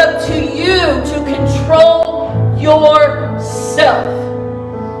 it is up to you to control yourself.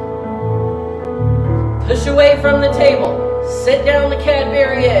 Push away from the table. Sit down the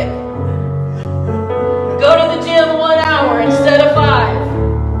Cadbury egg. Go to the gym 1 hour instead of 5.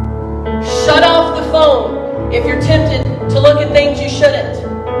 Shut off the phone if you're tempted to look at things you shouldn't.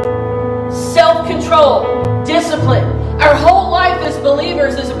 Self-control, discipline. Our whole life as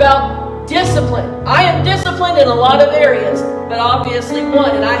believers is about discipline. I am disciplined in a lot of areas, but obviously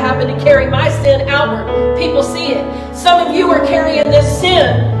one, and I happen to carry my sin outward. People see it. Some of you are carrying this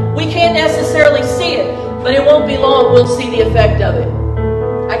sin. We can't necessarily see it, but it won't be long we'll see the effect of it.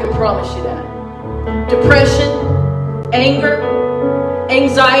 I can promise you that. Depression, anger,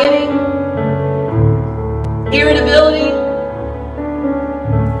 anxiety, irritability.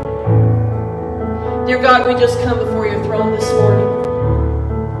 Dear God, we just come before your throne this morning.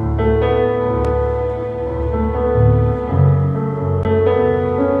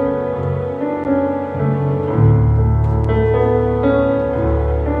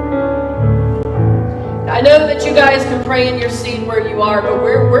 I know that you guys can pray in your seat where you are, but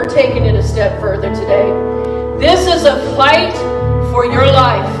we're taking it a step further today. This is a fight for your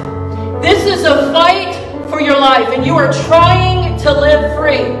life. This is a fight through your life and you are trying to live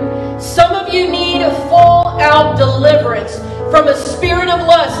free. Some of you need a full-out deliverance from a spirit of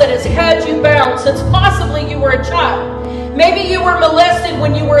lust that has had you bound since possibly you were a child. Maybe you were molested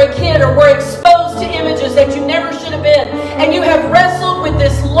when you were a kid or were exposed to images that you never should have been, and you have wrestled with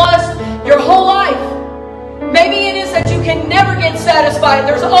this lust your whole life. Maybe it is that you can never get satisfied.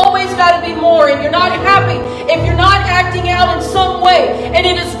 There's always got to be more, and you're not happy if you're not acting out in some way, and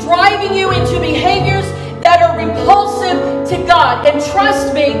it is driving you into behaviors that are repulsive to God. And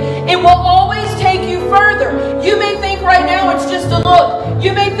trust me, it will always take you further. You may think right now it's just a look.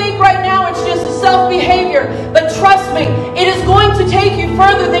 You may think right now it's just a self-behavior. But trust me, it is going to take you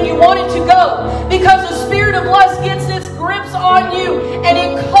further than you wanted to go. Because the spirit of lust gets its grips on you, and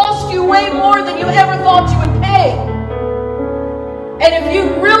it costs you way more than you ever thought you would pay. And if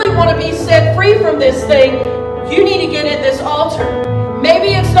you really want to be set free from this thing, you need to get at this altar.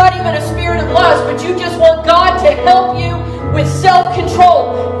 Maybe it's not even a spirit of lust, but you just want God to help you with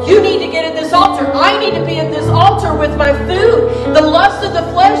self-control. You need to get at this altar. I need to be at this altar with my food. The lust of the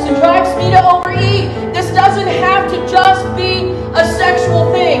flesh that drives me to overeat. This doesn't have to just be a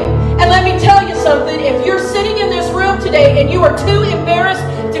sexual thing. And let me tell you something. If you're sitting in this room today and you are too embarrassed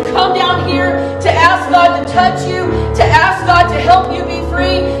to come down here to ask God to touch you, to ask God to help you be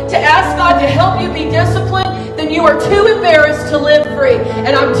free, to ask God to help you be disciplined, then you are too embarrassed to live free.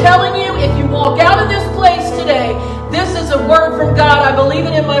 And I'm telling you, if you walk out of this place today, this is a word from God. I believe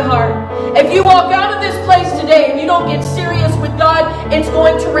it in my heart. If you walk out of this place today and you don't get serious with God, it's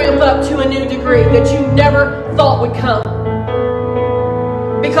going to ramp up to a new degree that you never thought would come.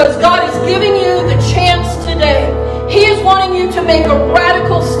 Because God is giving you the chance today. He is wanting you to make a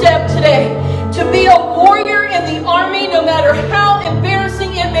radical step today. To be a warrior in the army, no matter how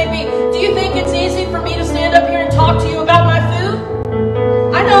embarrassing it may be. Do you think it's easy for me to stand up here and talk to you about my food?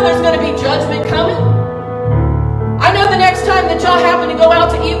 I know there's going to be judgment coming. I know the next time that y'all happen to go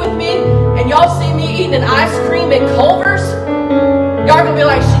out to eat with me and y'all see me eating an ice cream at Culver's, y'all going to be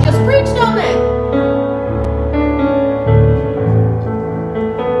like, she just preached on that.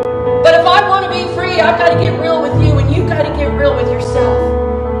 But if I want to be free, I've got to get real with you, and you've got to get real with yourself.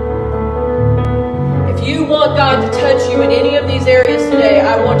 If you want God to touch you in any of these areas today,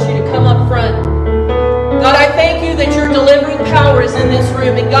 I want you to come up front. God, I thank you that your delivering power is in this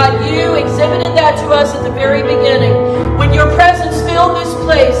room. And God, you exhibited that to us at the very beginning. When your presence filled this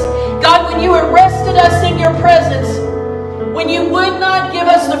place. God, when you arrested us in your presence. When you would not give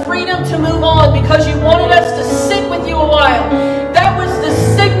us the freedom to move on because you wanted us to sit with you a while. That was the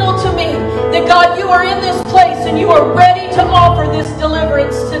signal to me that God, you are in this place and you are ready to offer this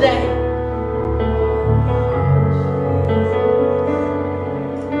deliverance today.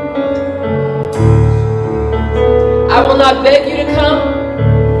 I will not beg you to come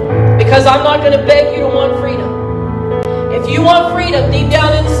because I'm not going to beg you to want freedom. If you want freedom deep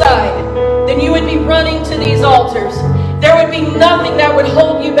down inside, then you would be running to these altars. There would be nothing that would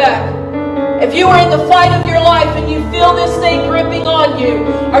hold you back. If you are in the fight of your life and you feel this thing gripping on you,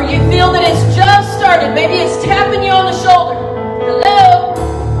 or you feel that it's just started, maybe it's tapping you on the shoulder. Hello?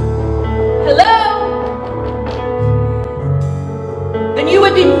 Hello? Then you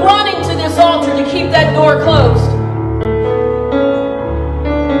would be running to this altar to keep that door closed.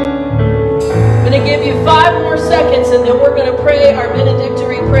 I'm going to give you 5 more seconds and then we're going to pray our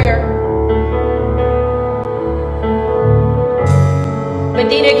benedictory prayer. But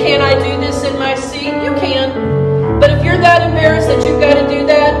Deena, can I do this in my seat? You can. But if you're that embarrassed that you've got to do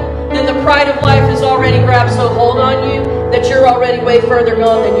that, then the pride of life has already grabbed so hold on you that you're already way further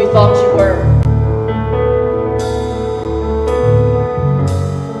gone than you thought you were.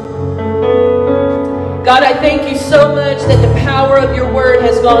 God, I thank you so much that the power of your word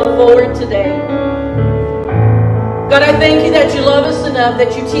has gone forward today. God, I thank you that you love us enough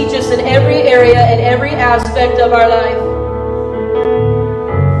that you teach us in every area and every aspect of our life.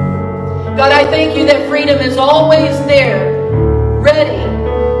 God, I thank you that freedom is always there, ready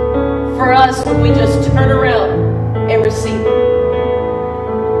for us when we just turn around and receive it.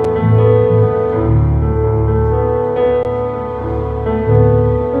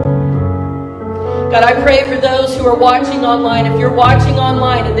 God, I pray for those who are watching online. If you're watching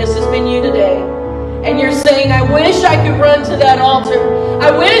online and this has been you today, and you're saying, I wish I could run to that altar.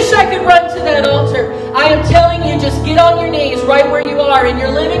 I wish I could run to that altar. I am telling you, just get on your knees right where you are in your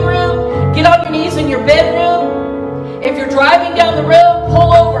living room. Get on your knees in your bedroom. If you're driving down the road,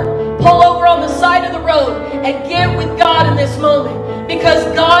 pull over. Pull over on the side of the road and get with God in this moment. Because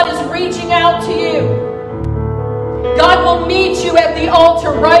God is reaching out to you. God will meet you at the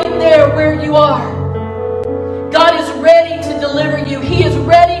altar right there where you are. God is ready to deliver you. He is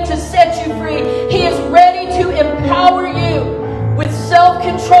ready to set you free. He is ready to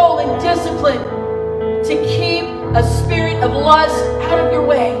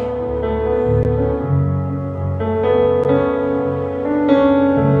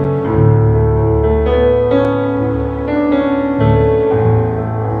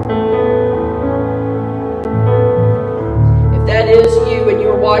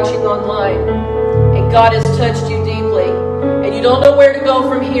go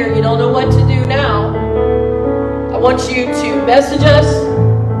from here? You don't know what to do now. I want you to message us.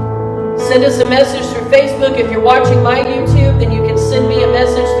 Send us a message through Facebook. If you're watching my YouTube, then you can send me a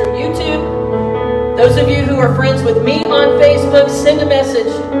message through YouTube. Those of you who are friends with me on Facebook, send a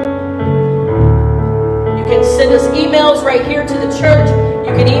message. You can send us emails right here to the church.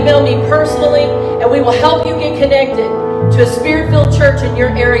 You can email me personally, and we will help you get connected to a Spirit-filled church in your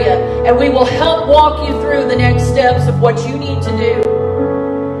area, and we will help walk you through the next steps of what you need to do.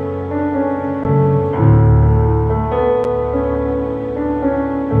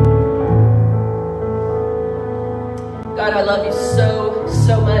 God, I love you so,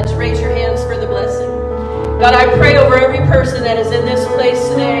 so much. Raise your hands for the blessing. God, I pray over every person that is in this place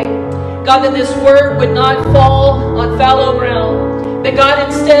today. God, that this word would not fall on fallow ground. But God,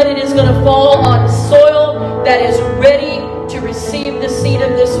 instead it is going to fall on soil that is ready to receive the seed of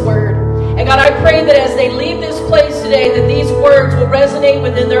this word. And God, I pray that as they leave this place today, that these words will resonate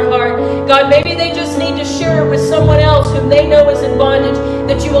within their heart. God, maybe they just need to share it with someone else whom they know is in bondage,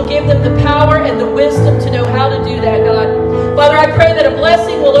 that you will give them the power and the wisdom to know how to do that, God. Father, I pray that a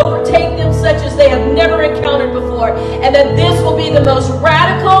blessing will overtake them such as they have never encountered before, and that this will be the most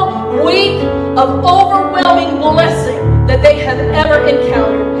radical week of overwhelming blessing that they have ever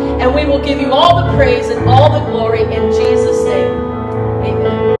encountered. And we will give you all the praise and all the